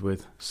ended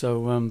with.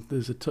 So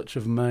there's a touch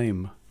of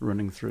Mame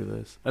running through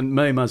this. And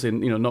Mame as in,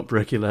 not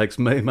break your legs,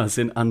 Mame as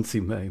in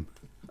anti-Mame.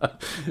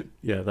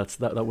 Yeah,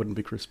 that wouldn't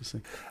be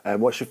Christmassy.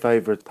 What's your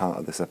favourite part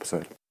of this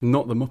episode?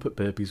 Not the Muppet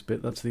Babies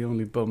bit. That's the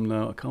only bum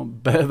now. I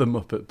can't bear the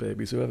Muppet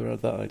Babies, whoever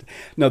had that idea.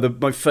 No,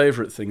 my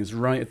favourite thing is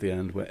right at the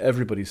end where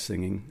everybody's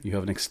singing. You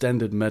have an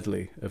extended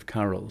medley of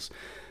carols.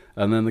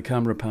 And then the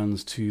camera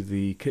pans to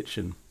the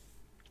kitchen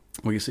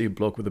where you see a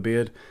bloke with a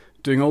beard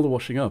doing all the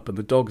washing up, and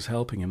the dog's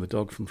helping him. The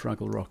dog from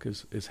Fraggle Rock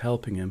is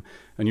helping him.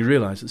 And you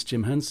realise it's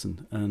Jim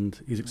Henson.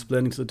 And he's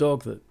explaining to the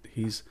dog that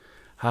he's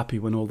happy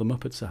when all the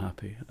Muppets are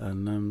happy,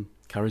 and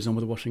carries on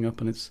with the washing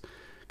up, and it's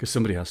because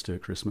somebody has to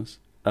at Christmas.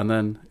 And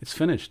then it's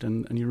finished,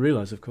 and you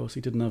realise, of course,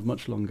 he didn't have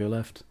much longer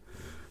left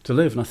to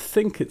live. And I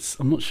think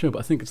I'm not sure, but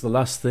I think it's the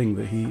last thing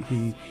that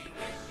he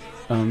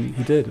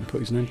did and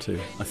put his name to,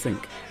 I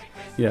think.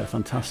 Yeah,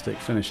 fantastic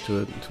finish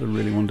to a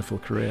really wonderful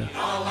career.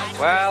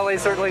 Well, they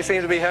certainly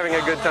seem to be having a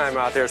good time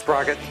out there,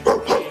 Sprocket.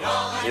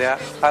 Yeah,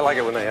 I like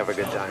it when they have a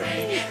good time.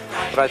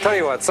 But I tell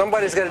you what,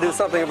 somebody's got to do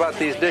something about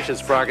these dishes,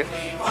 Sprocket.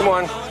 Come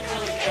on.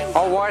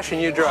 I'll wash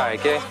and you dry,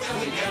 okay?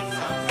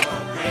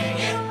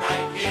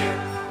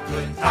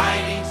 Good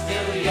tidings to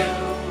you,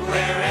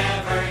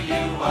 wherever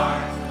you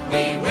are.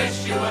 We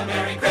wish you a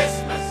Merry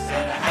Christmas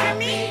and a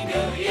Happy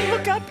New Year.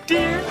 Look up,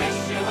 dear.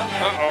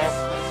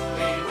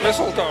 Uh-oh.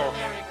 Mistletoe.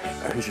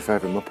 Who's your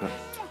favourite Muppet?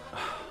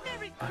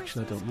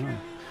 Actually, I don't know.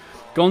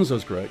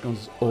 Gonzo's great.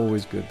 Gonzo's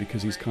always good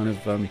because he's kind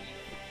of...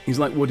 he's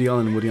like Woody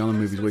Allen in Woody Allen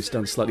movies where he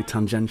stands slightly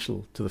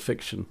tangential to the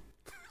fiction.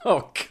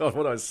 Oh, God,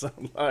 what do I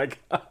sound like?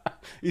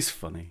 He's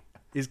funny.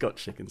 He's got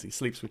chickens. He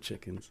sleeps with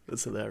chickens.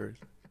 That's hilarious.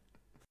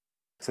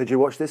 So do you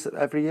watch this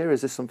every year?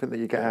 Is this something that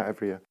you get out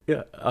every year?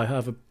 Yeah, I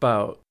have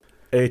about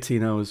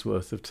 18 hours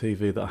worth of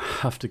TV that I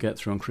have to get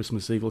through on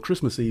Christmas Eve. Well,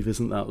 Christmas Eve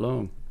isn't that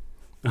long.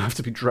 I have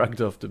to be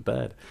dragged off to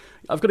bed.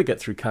 I've got to get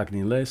through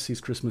Cagney and Lacey's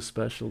Christmas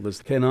special.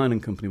 There's K9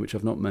 and Company, which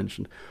I've not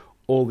mentioned.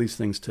 All these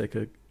things take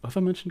a... Have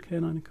I mentioned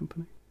K9 and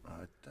Company?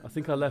 I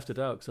think I left it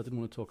out because I didn't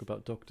want to talk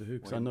about Doctor Who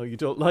because I know you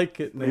don't like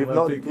it. You've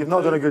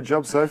not done a good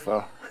job so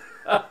far.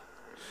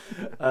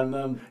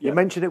 And You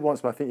mentioned it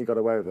once, but I think you got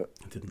away with it.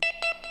 I didn't.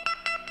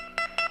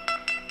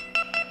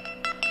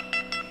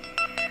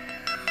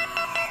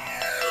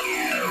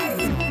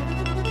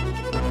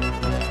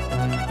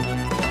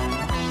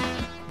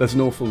 There's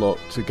an awful lot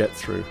to get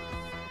through,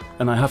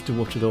 and I have to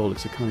watch it all.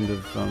 It's a kind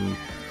of,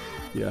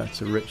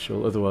 it's a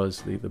ritual.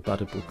 Otherwise, the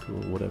Babadook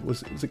or whatever.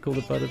 Is it called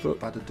a Babadook?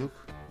 Babadook?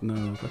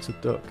 No, that's a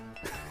duck.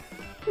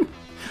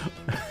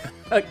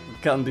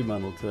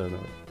 Candyman will turn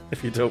up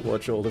if you don't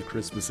watch all of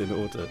Christmas in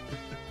order.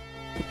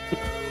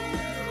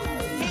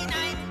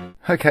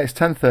 Okay, it's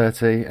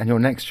 10:30, and your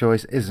next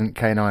choice isn't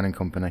K9 and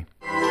Company.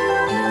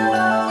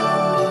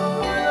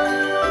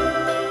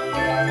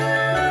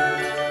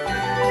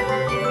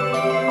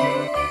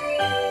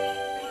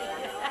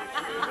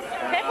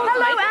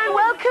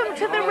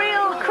 To the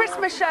Real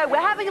Christmas Show.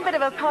 We're having a bit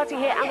of a party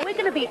here and we're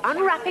going to be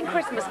unwrapping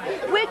Christmas.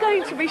 We're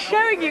going to be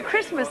showing you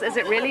Christmas as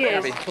it really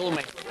is. Pull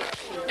me.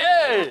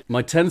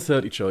 My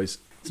 10:30 choice,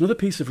 it's another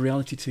piece of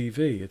reality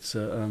TV. It's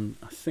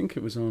I think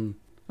it was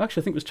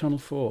it was Channel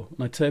 4,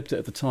 and I taped it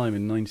at the time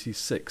in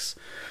 96.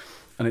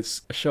 And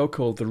it's a show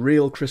called The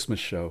Real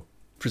Christmas Show,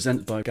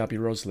 presented by Gabby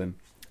Roslin.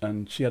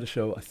 and she had a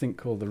show, I think,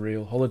 called The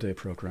Real Holiday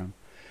Programme,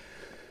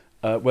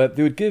 where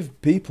they would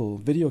give people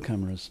video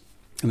cameras,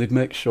 and they'd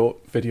make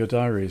short video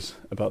diaries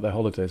about their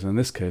holidays. And in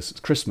this case, it's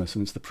Christmas,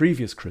 and it's the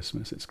previous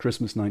Christmas. It's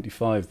Christmas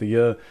 '95. The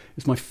year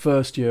is my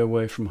first year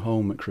away from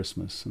home at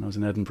Christmas, and I was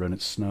in Edinburgh, and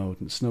it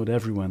snowed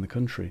everywhere in the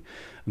country.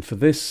 And for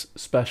this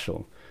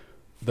special,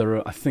 there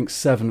are, I think,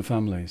 7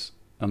 families,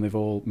 and they've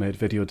all made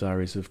video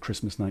diaries of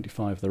Christmas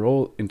 '95. They're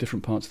all in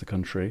different parts of the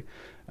country,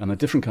 and they're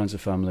different kinds of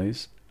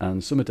families,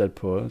 and some are dead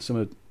poor, some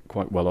are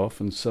quite well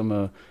off, and some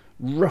are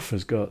rough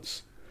as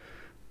guts.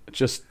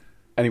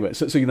 Anyway,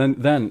 so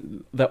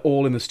then they're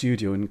all in the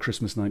studio in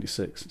Christmas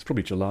 '96. It's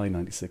probably July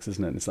 '96,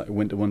 isn't it? And it's like a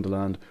winter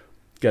wonderland,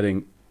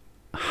 getting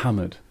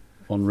hammered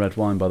on red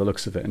wine by the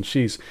looks of it. And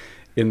she's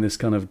in this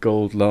kind of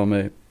gold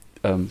lame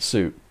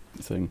suit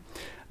thing,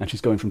 and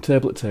she's going from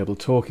table to table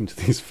talking to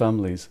these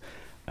families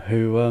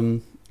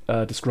who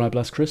describe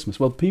last Christmas.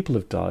 Well, people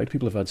have died,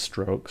 people have had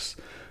strokes,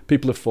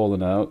 people have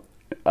fallen out,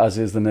 as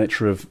is the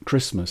nature of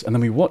Christmas. And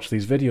then we watch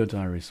these video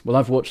diaries. Well,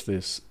 I've watched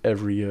this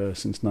every year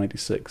since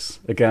 '96.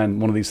 Again,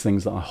 one of these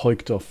things that I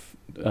hiked off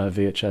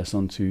VHS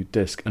onto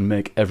disc and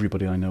make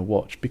everybody I know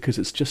watch, because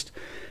it's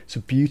a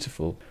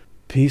beautiful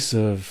piece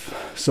of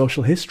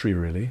social history,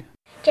 really.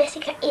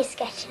 Jessica is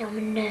getting on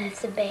my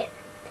nerves a bit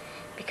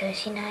because,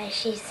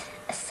 she's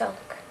a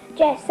sulk.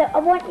 Jess, so I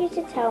want you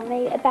to tell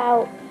me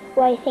about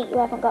why you think you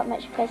haven't got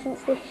much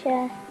presents this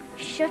year.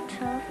 Shut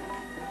up.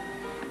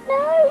 No,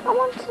 I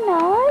want to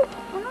know.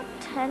 I'm not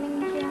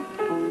telling you.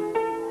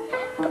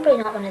 Probably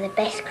not one of the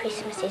best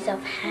Christmases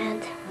I've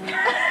had.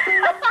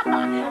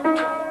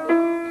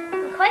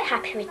 I'm quite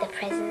happy with the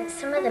presents.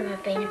 Some of them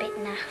have been a bit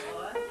naff.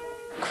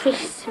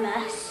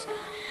 Christmas.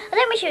 I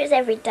don't wish it was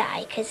every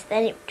day, because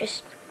then it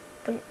just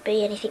wouldn't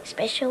be anything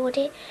special, would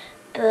it?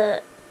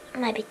 But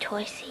maybe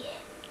twice a year.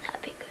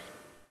 That'd be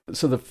good.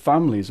 So the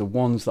families are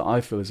ones that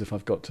I feel as if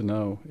I've got to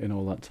know in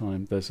all that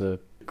time. There's a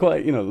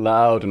quite,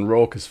 loud and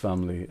raucous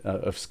family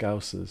of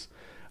Scousers.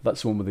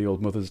 That's the one where the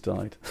old mother's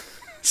died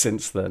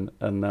since then,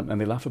 and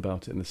they laugh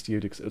about it in the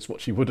studio because it's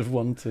what she would have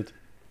wanted.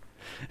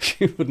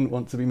 She wouldn't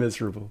want to be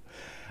miserable.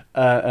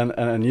 And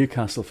a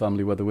Newcastle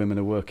family where the women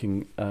are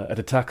working at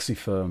a taxi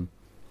firm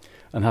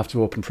and have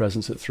to open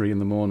presents at 3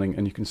 a.m,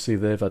 and you can see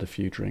they've had a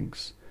few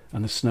drinks,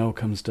 and the snow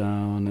comes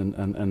down,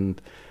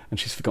 and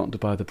she's forgotten to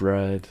buy the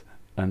bread,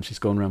 and she's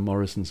gone around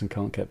Morrison's and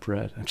can't get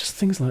bread, and just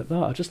things like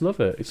that. I just love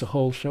it. It's a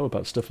whole show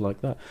about stuff like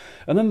that.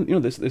 And then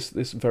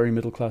this very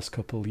middle class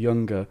couple,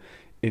 younger,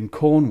 in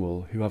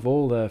Cornwall, who have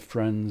all their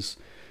friends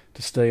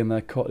to stay in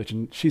their cottage,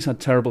 and she's had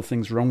terrible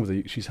things wrong with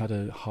her. She's had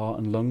a heart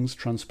and lungs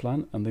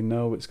transplant, and they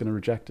know it's going to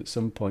reject at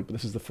some point, but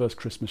this is the first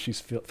Christmas she's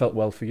felt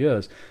well for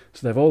years.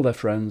 So they have all their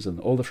friends, and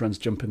all the friends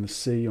jump in the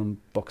sea on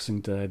Boxing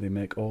Day. They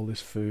make all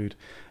this food,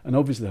 and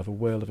obviously they have a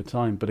whale of a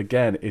time, but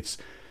again, it's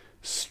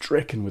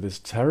stricken with this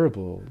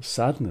terrible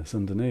sadness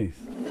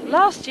underneath.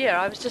 Last year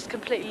I was just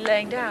completely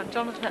laying down.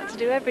 Jonathan had to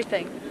do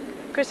everything.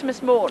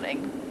 Christmas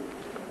morning,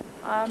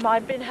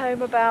 I'd been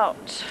home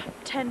about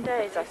 10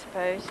 days, I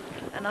suppose,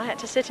 and I had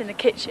to sit in the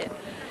kitchen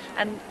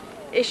and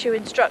issue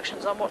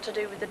instructions on what to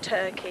do with the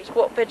turkeys,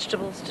 what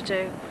vegetables to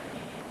do.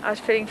 I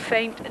was feeling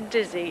faint and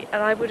dizzy,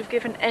 and I would have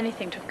given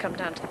anything to have come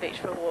down to the beach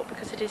for a walk,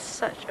 because it is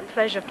such a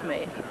pleasure for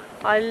me.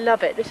 I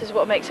love it. This is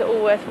what makes it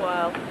all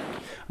worthwhile.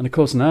 And of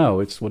course now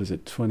it's,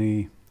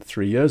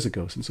 23 years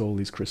ago since all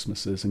these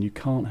Christmases, and you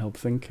can't help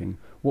thinking,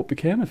 what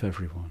became of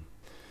everyone?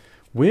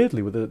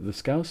 Weirdly, with the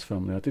Scouse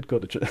family, I did go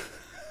to...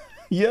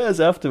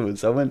 Years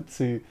afterwards, I went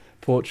to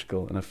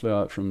Portugal, and I flew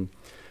out from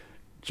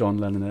John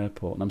Lennon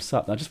Airport, and I'm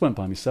sat there. I just went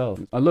by myself.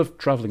 I love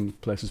travelling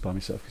places by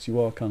myself, because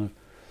you are kind of,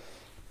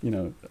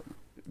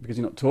 because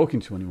you're not talking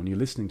to anyone, you're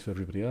listening to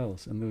everybody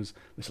else. And there was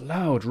this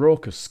loud,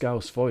 raucous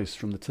Scouse voice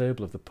from the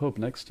table of the pub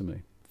next to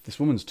me. This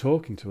woman's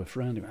talking to a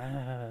friend.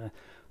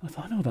 I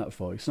thought, I know that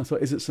voice. And I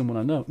thought, is it someone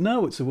I know?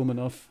 No, it's a woman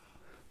off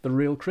The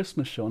Real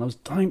Christmas Show. And I was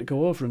dying to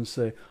go over and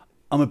say,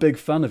 I'm a big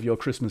fan of your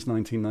Christmas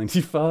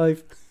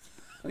 1995.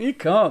 You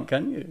can't,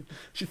 can you?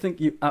 She'd think,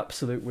 you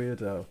absolute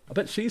weirdo. I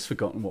bet she's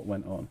forgotten what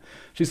went on.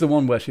 She's the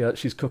one where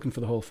she's cooking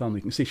for the whole family.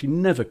 You can see she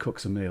never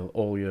cooks a meal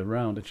all year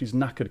round, and she's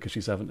knackered because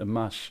she's having to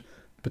mash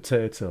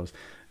potatoes,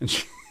 and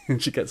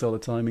she gets all the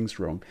timings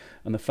wrong.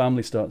 And the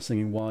family starts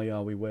singing, Why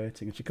Are We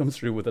Waiting? And she comes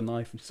through with a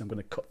knife and she says, I'm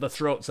going to cut the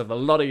throats of the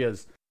lot of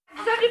yous.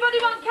 Does everybody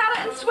want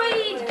carrot and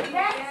swede?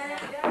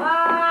 Yes.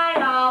 Why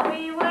are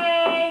we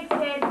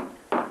waiting?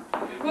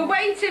 We're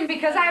waiting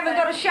because I haven't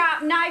got a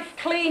sharp knife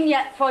clean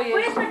yet for you.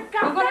 Where's the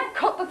gaffer? We're going to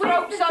cut the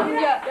throats on you.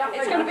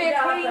 It's going to be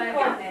a clean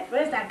one.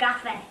 Where's the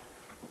gaffer?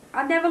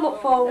 I never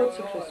look forward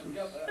to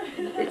Christmas.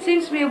 It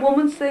seems to be a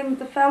woman's thing.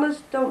 The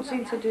fellas don't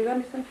seem to do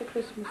anything for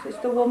Christmas. It's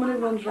the woman who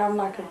runs around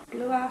like a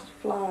blue-ass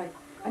fly.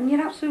 And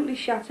you're absolutely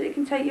shattered. It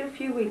can take you a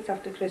few weeks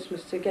after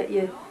Christmas to get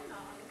to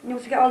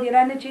get all your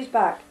energies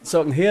back. So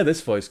I can hear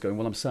this voice going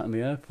while I'm sat in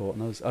the airport,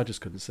 and I just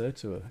couldn't say it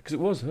to her, because it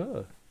was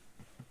her.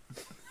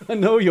 I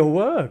know your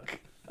work.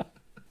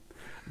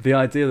 The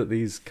idea that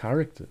these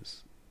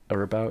characters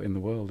are about in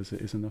the world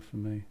is enough for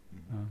me.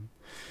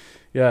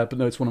 Yeah, but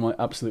no, it's one of my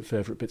absolute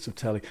favourite bits of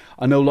telly.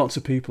 I know lots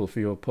of people for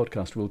your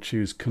podcast will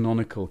choose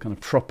canonical, kind of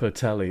proper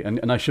telly,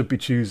 and I should be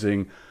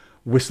choosing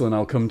Whistle and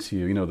I'll Come to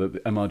You,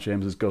 the M.R.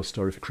 James's Ghost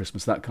Story for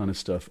Christmas, that kind of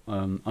stuff.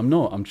 I'm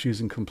not. I'm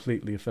choosing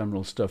completely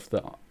ephemeral stuff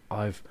that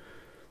I've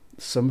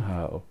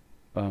somehow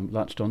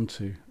latched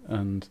onto,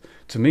 and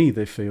to me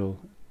they feel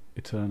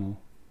eternal,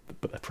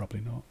 but they're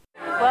probably not.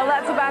 Well,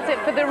 that's about it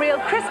for the Real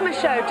Christmas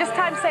Show. Just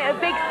time to say a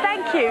big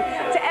thank you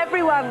to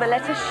everyone that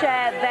let us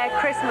share their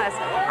Christmas.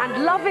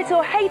 And love it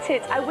or hate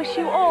it, I wish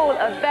you all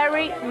a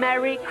very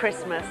Merry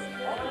Christmas.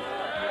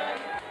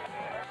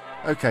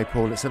 OK,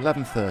 Paul, it's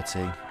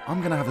 11:30. I'm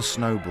going to have a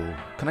snowball.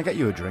 Can I get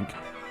you a drink?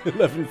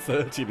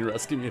 11:30 and you're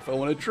asking me if I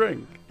want a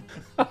drink?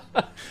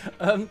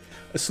 A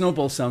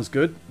snowball sounds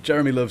good.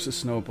 Jeremy loves a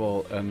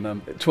snowball.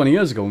 And 20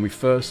 years ago, when we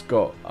first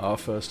got our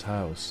first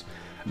house,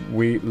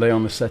 we lay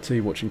on the settee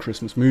watching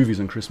Christmas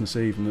movies on Christmas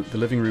Eve, and the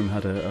living room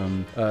had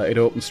it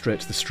opened straight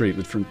to the street,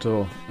 the front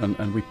door,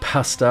 and we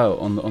passed out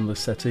on the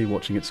settee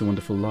watching It's a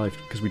Wonderful Life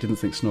because we didn't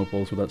think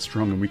snowballs were that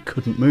strong and we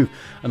couldn't move.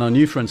 And our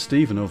new friend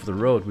Stephen over the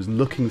road was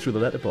looking through the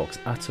letterbox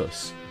at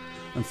us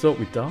and thought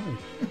we'd died.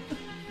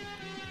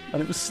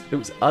 And it was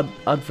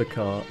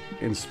Advocaat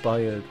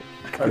inspired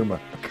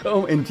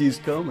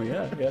induced coma,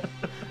 yeah.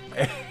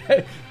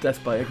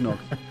 Death by eggnog.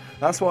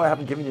 That's why I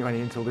haven't given you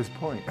any until this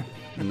point.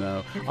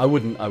 No, I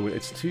wouldn't.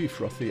 It's too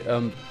frothy.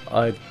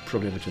 I'd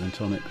probably have a gin and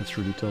tonic. That's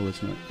really dull,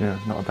 isn't it? Yeah,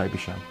 not a baby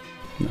show.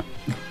 No.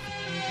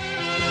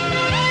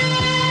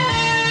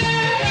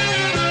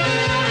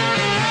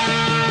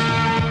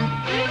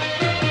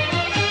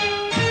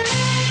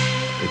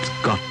 It's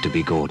got to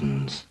be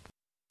Gordon's.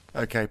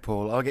 OK,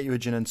 Paul, I'll get you a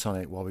gin and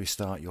tonic while we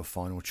start your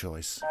final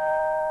choice.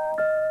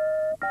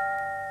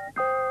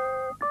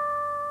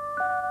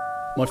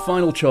 My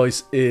final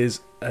choice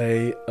is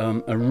a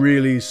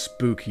really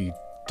spooky,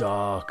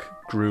 dark,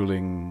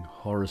 grueling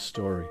horror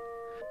story.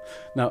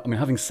 Now,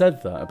 having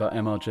said that about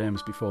M.R.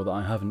 James before, that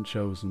I haven't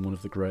chosen one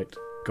of the great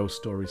ghost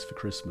stories for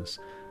Christmas.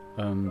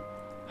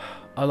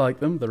 I like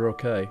them, they're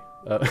okay.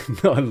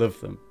 No, I love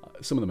them.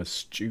 Some of them are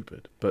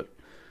stupid, but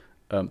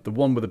the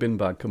one with the bin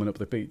bag coming up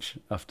the beach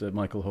after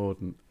Michael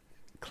Hordern,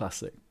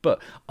 classic.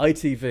 But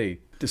ITV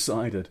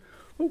decided,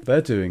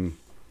 they're doing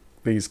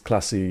these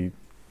classy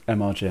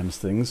M.R. James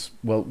things.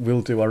 Well,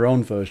 we'll do our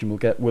own version. We'll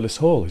get Willis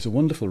Hall, who's a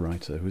wonderful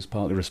writer, who's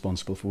partly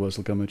responsible for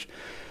Wurzel Gummidge,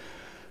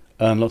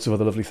 and lots of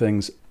other lovely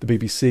things. The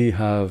BBC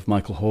have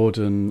Michael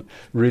Hordern,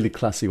 really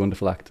classy,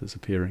 wonderful actors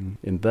appearing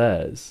in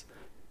theirs.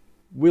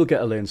 We'll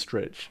get Elaine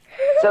Stritch.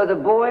 So the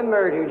boy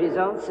murdered his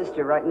own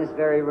sister right in this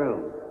very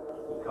room.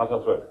 Cut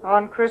her throat.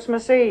 On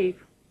Christmas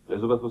Eve.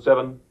 Elizabeth was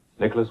 7,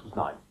 Nicholas was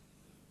 9.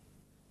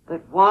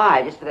 But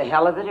why? Just for the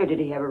hell of it, or did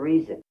he have a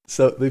reason?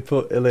 So they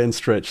put Elaine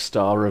Stritch,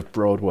 star of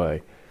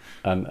Broadway,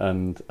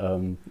 and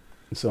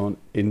so on,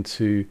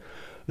 into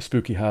a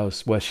spooky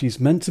house where she's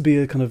meant to be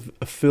a kind of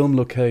a film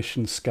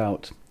location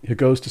scout who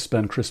goes to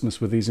spend Christmas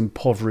with these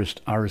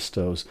impoverished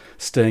aristos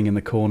staying in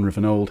the corner of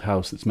an old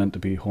house that's meant to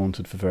be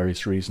haunted for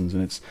various reasons,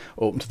 and it's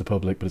open to the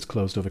public but it's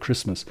closed over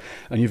Christmas.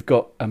 And you've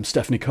got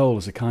Stephanie Cole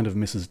as a kind of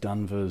Mrs.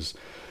 Danvers,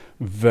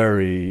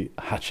 very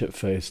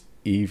hatchet-faced,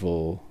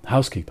 evil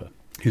housekeeper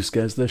who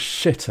scares the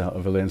shit out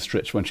of Elaine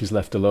Stritch when she's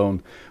left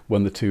alone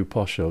when the two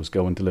poshos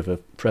go and deliver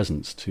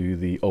presents to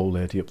the old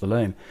lady up the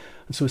lane.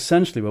 And so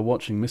essentially we're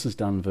watching Mrs.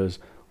 Danvers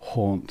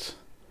haunt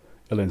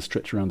Elaine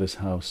Stritch around this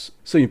house.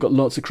 So you've got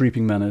lots of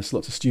creeping menace,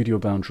 lots of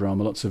studio-bound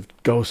drama, lots of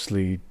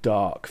ghostly,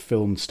 dark,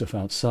 filmed stuff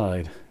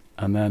outside,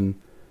 and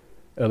then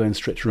Elaine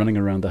Stritch running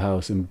around the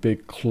house in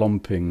big,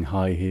 clomping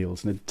high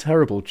heels and a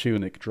terrible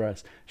tunic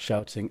dress,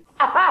 shouting,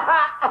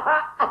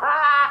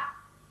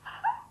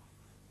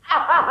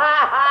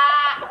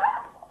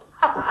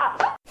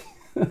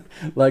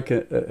 like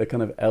a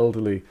kind of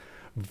elderly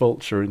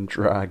vulture in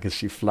drag as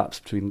she flaps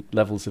between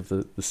levels of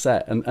the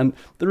set. And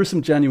there are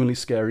some genuinely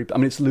scary...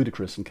 it's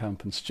ludicrous and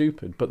camp and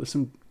stupid, but there's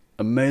some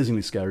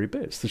amazingly scary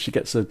bits. So she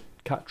gets a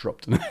cat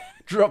dropped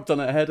on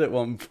her head at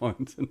one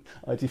point, and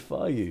I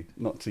defy you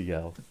not to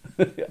yell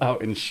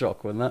out in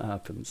shock when that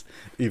happens,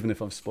 even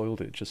if I've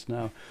spoiled it just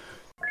now.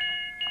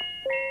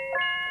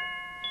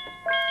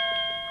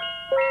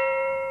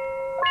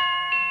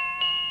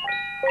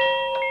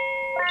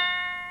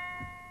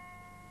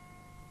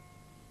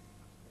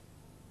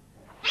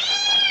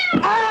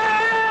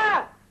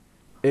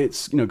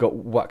 It's got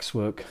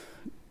waxwork,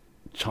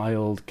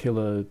 child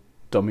killer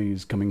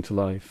dummies coming to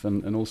life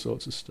and all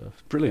sorts of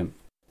stuff. Brilliant.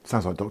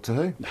 Sounds like Doctor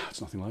Who. No,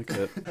 it's nothing like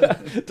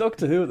it.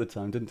 Doctor Who at the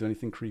time didn't do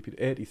anything creepy.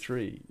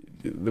 83,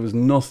 there was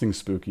nothing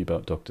spooky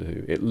about Doctor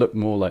Who. It looked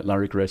more like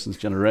Larry Grayson's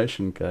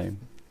Generation came.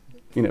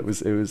 It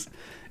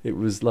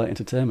was light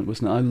entertainment,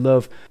 wasn't it? I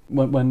love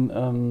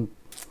when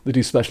they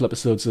do special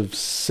episodes of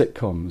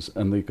sitcoms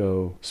and they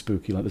go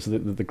spooky, like this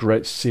is the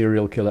great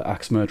serial killer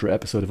axe murderer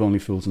episode of Only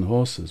Fools and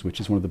Horses, which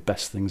is one of the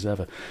best things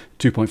ever.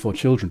 2.4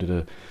 Children did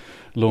a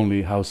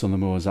Lonely House on the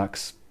Moors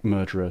axe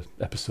murderer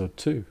episode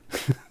 2.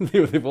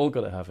 They've all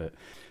got to have it.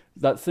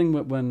 That thing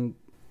when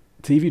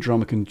TV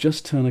drama can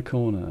just turn a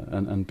corner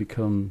and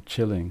become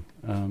chilling.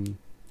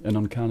 and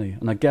uncanny.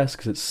 And I guess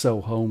because it's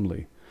so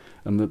homely,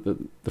 and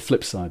the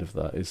flip side of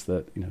that is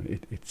that, you know,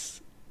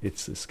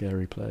 it's a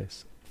scary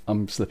place.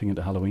 I'm slipping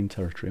into Halloween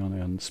territory, aren't I,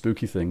 and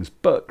spooky things.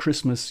 But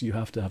Christmas, you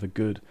have to have a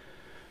good,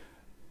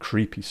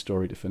 creepy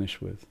story to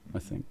finish with, I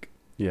think.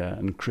 Yeah,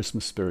 and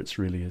Christmas Spirits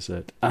really is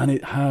it. And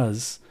it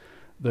has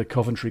the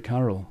Coventry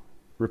Carol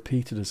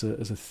repeated as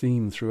a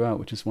theme throughout,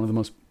 which is one of the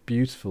most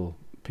beautiful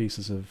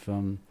pieces of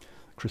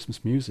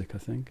Christmas music, I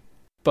think.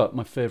 But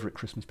my favourite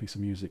Christmas piece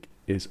of music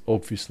is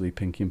obviously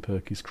Pinky and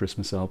Perky's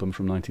Christmas album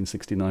from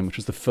 1969, which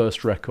was the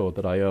first record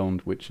that I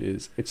owned,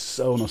 it's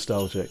so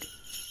nostalgic.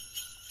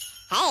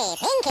 Hey,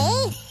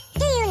 Pinky,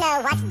 do you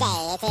know what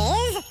day it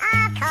is? Of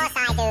course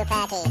I do,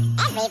 Perky.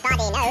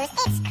 Everybody knows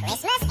it's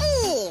Christmas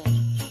Eve.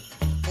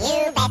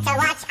 You better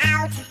watch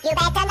out, you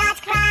better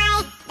not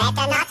cry,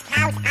 better not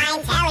pout,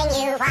 I'm telling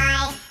you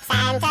why.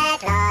 Santa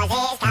Claus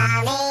is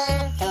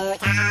coming to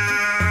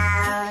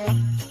town.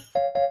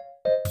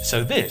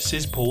 So this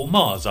is Paul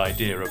Maher's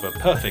idea of a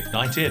perfect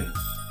night in.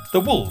 The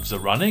wolves are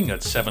running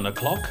at 7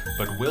 o'clock,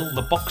 but will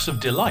the box of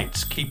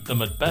delights keep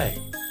them at bay?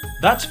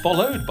 That's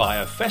followed by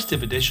a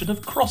festive edition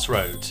of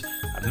Crossroads,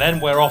 and then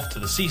we're off to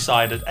the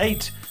seaside at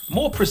 8,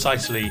 more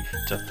precisely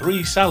to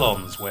 3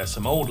 salons where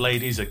some old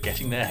ladies are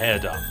getting their hair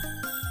done.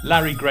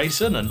 Larry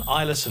Grayson and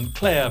Isla St.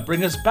 Clair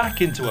bring us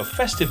back into a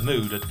festive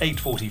mood at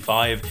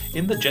 8:45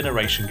 in the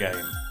Generation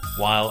Game,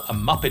 while A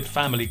Muppet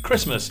Family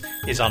Christmas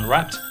is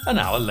unwrapped an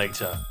hour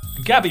later.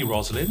 Gabby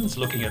Roslin's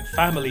looking at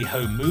family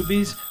home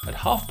movies at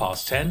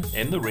 10:30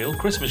 in The Real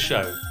Christmas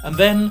Show, and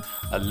then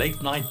a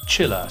late night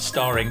chiller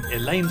starring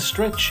Elaine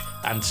Stritch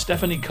and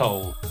Stephanie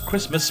Cole,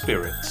 Christmas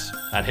Spirits.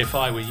 And if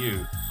I were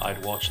you,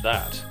 I'd watch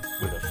that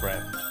with a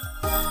friend.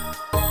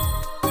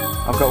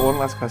 I've got one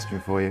last question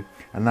for you,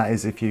 and that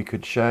is if you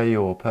could share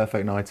your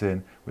perfect night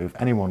in with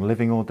anyone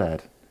living or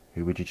dead,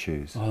 who would you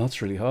choose? Oh,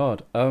 that's really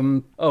hard.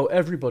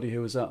 Everybody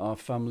who was at our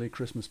family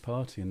Christmas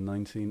party in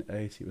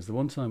 1980. It was the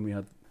one time we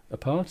had a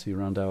party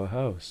around our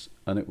house,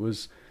 and it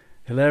was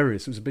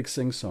hilarious. It was a big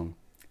sing-song,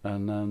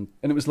 and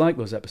it was like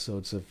those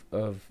episodes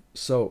of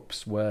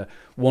soaps where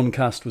one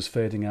cast was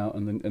fading out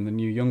and the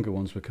new younger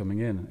ones were coming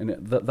in, and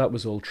that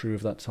was all true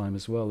of that time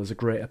as well. There's a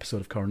great episode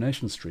of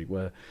Coronation Street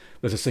where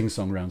there's a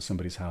sing-song around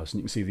somebody's house, and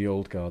you can see the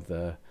old guard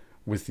there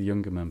with the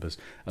younger members,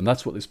 and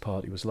that's what this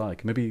party was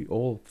like. Maybe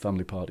all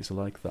family parties are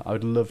like that. I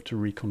would love to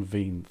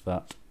reconvene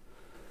that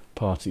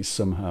party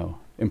somehow,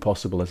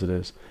 impossible as it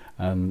is,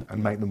 and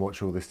make them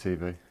watch all this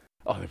TV.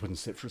 Oh, they wouldn't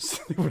sit for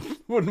they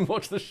wouldn't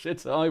watch the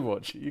shit I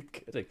watch. Are you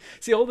kidding?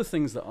 See, all the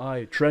things that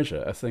I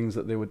treasure are things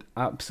that they would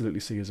absolutely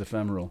see as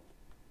ephemeral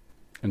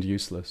and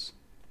useless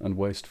and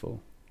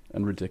wasteful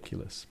and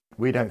ridiculous.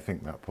 We don't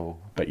think that, Paul.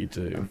 Bet you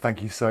do. And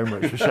thank you so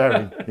much for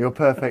sharing your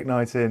perfect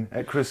night in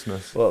at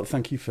Christmas. Well,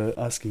 thank you for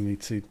asking me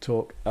to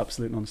talk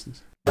absolute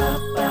nonsense.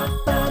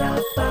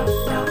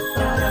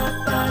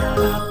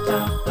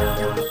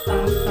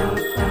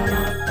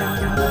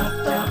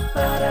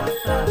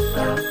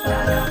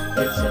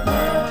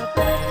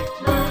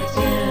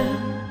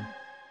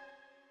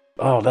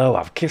 Oh no,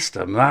 I've kissed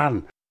a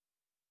man.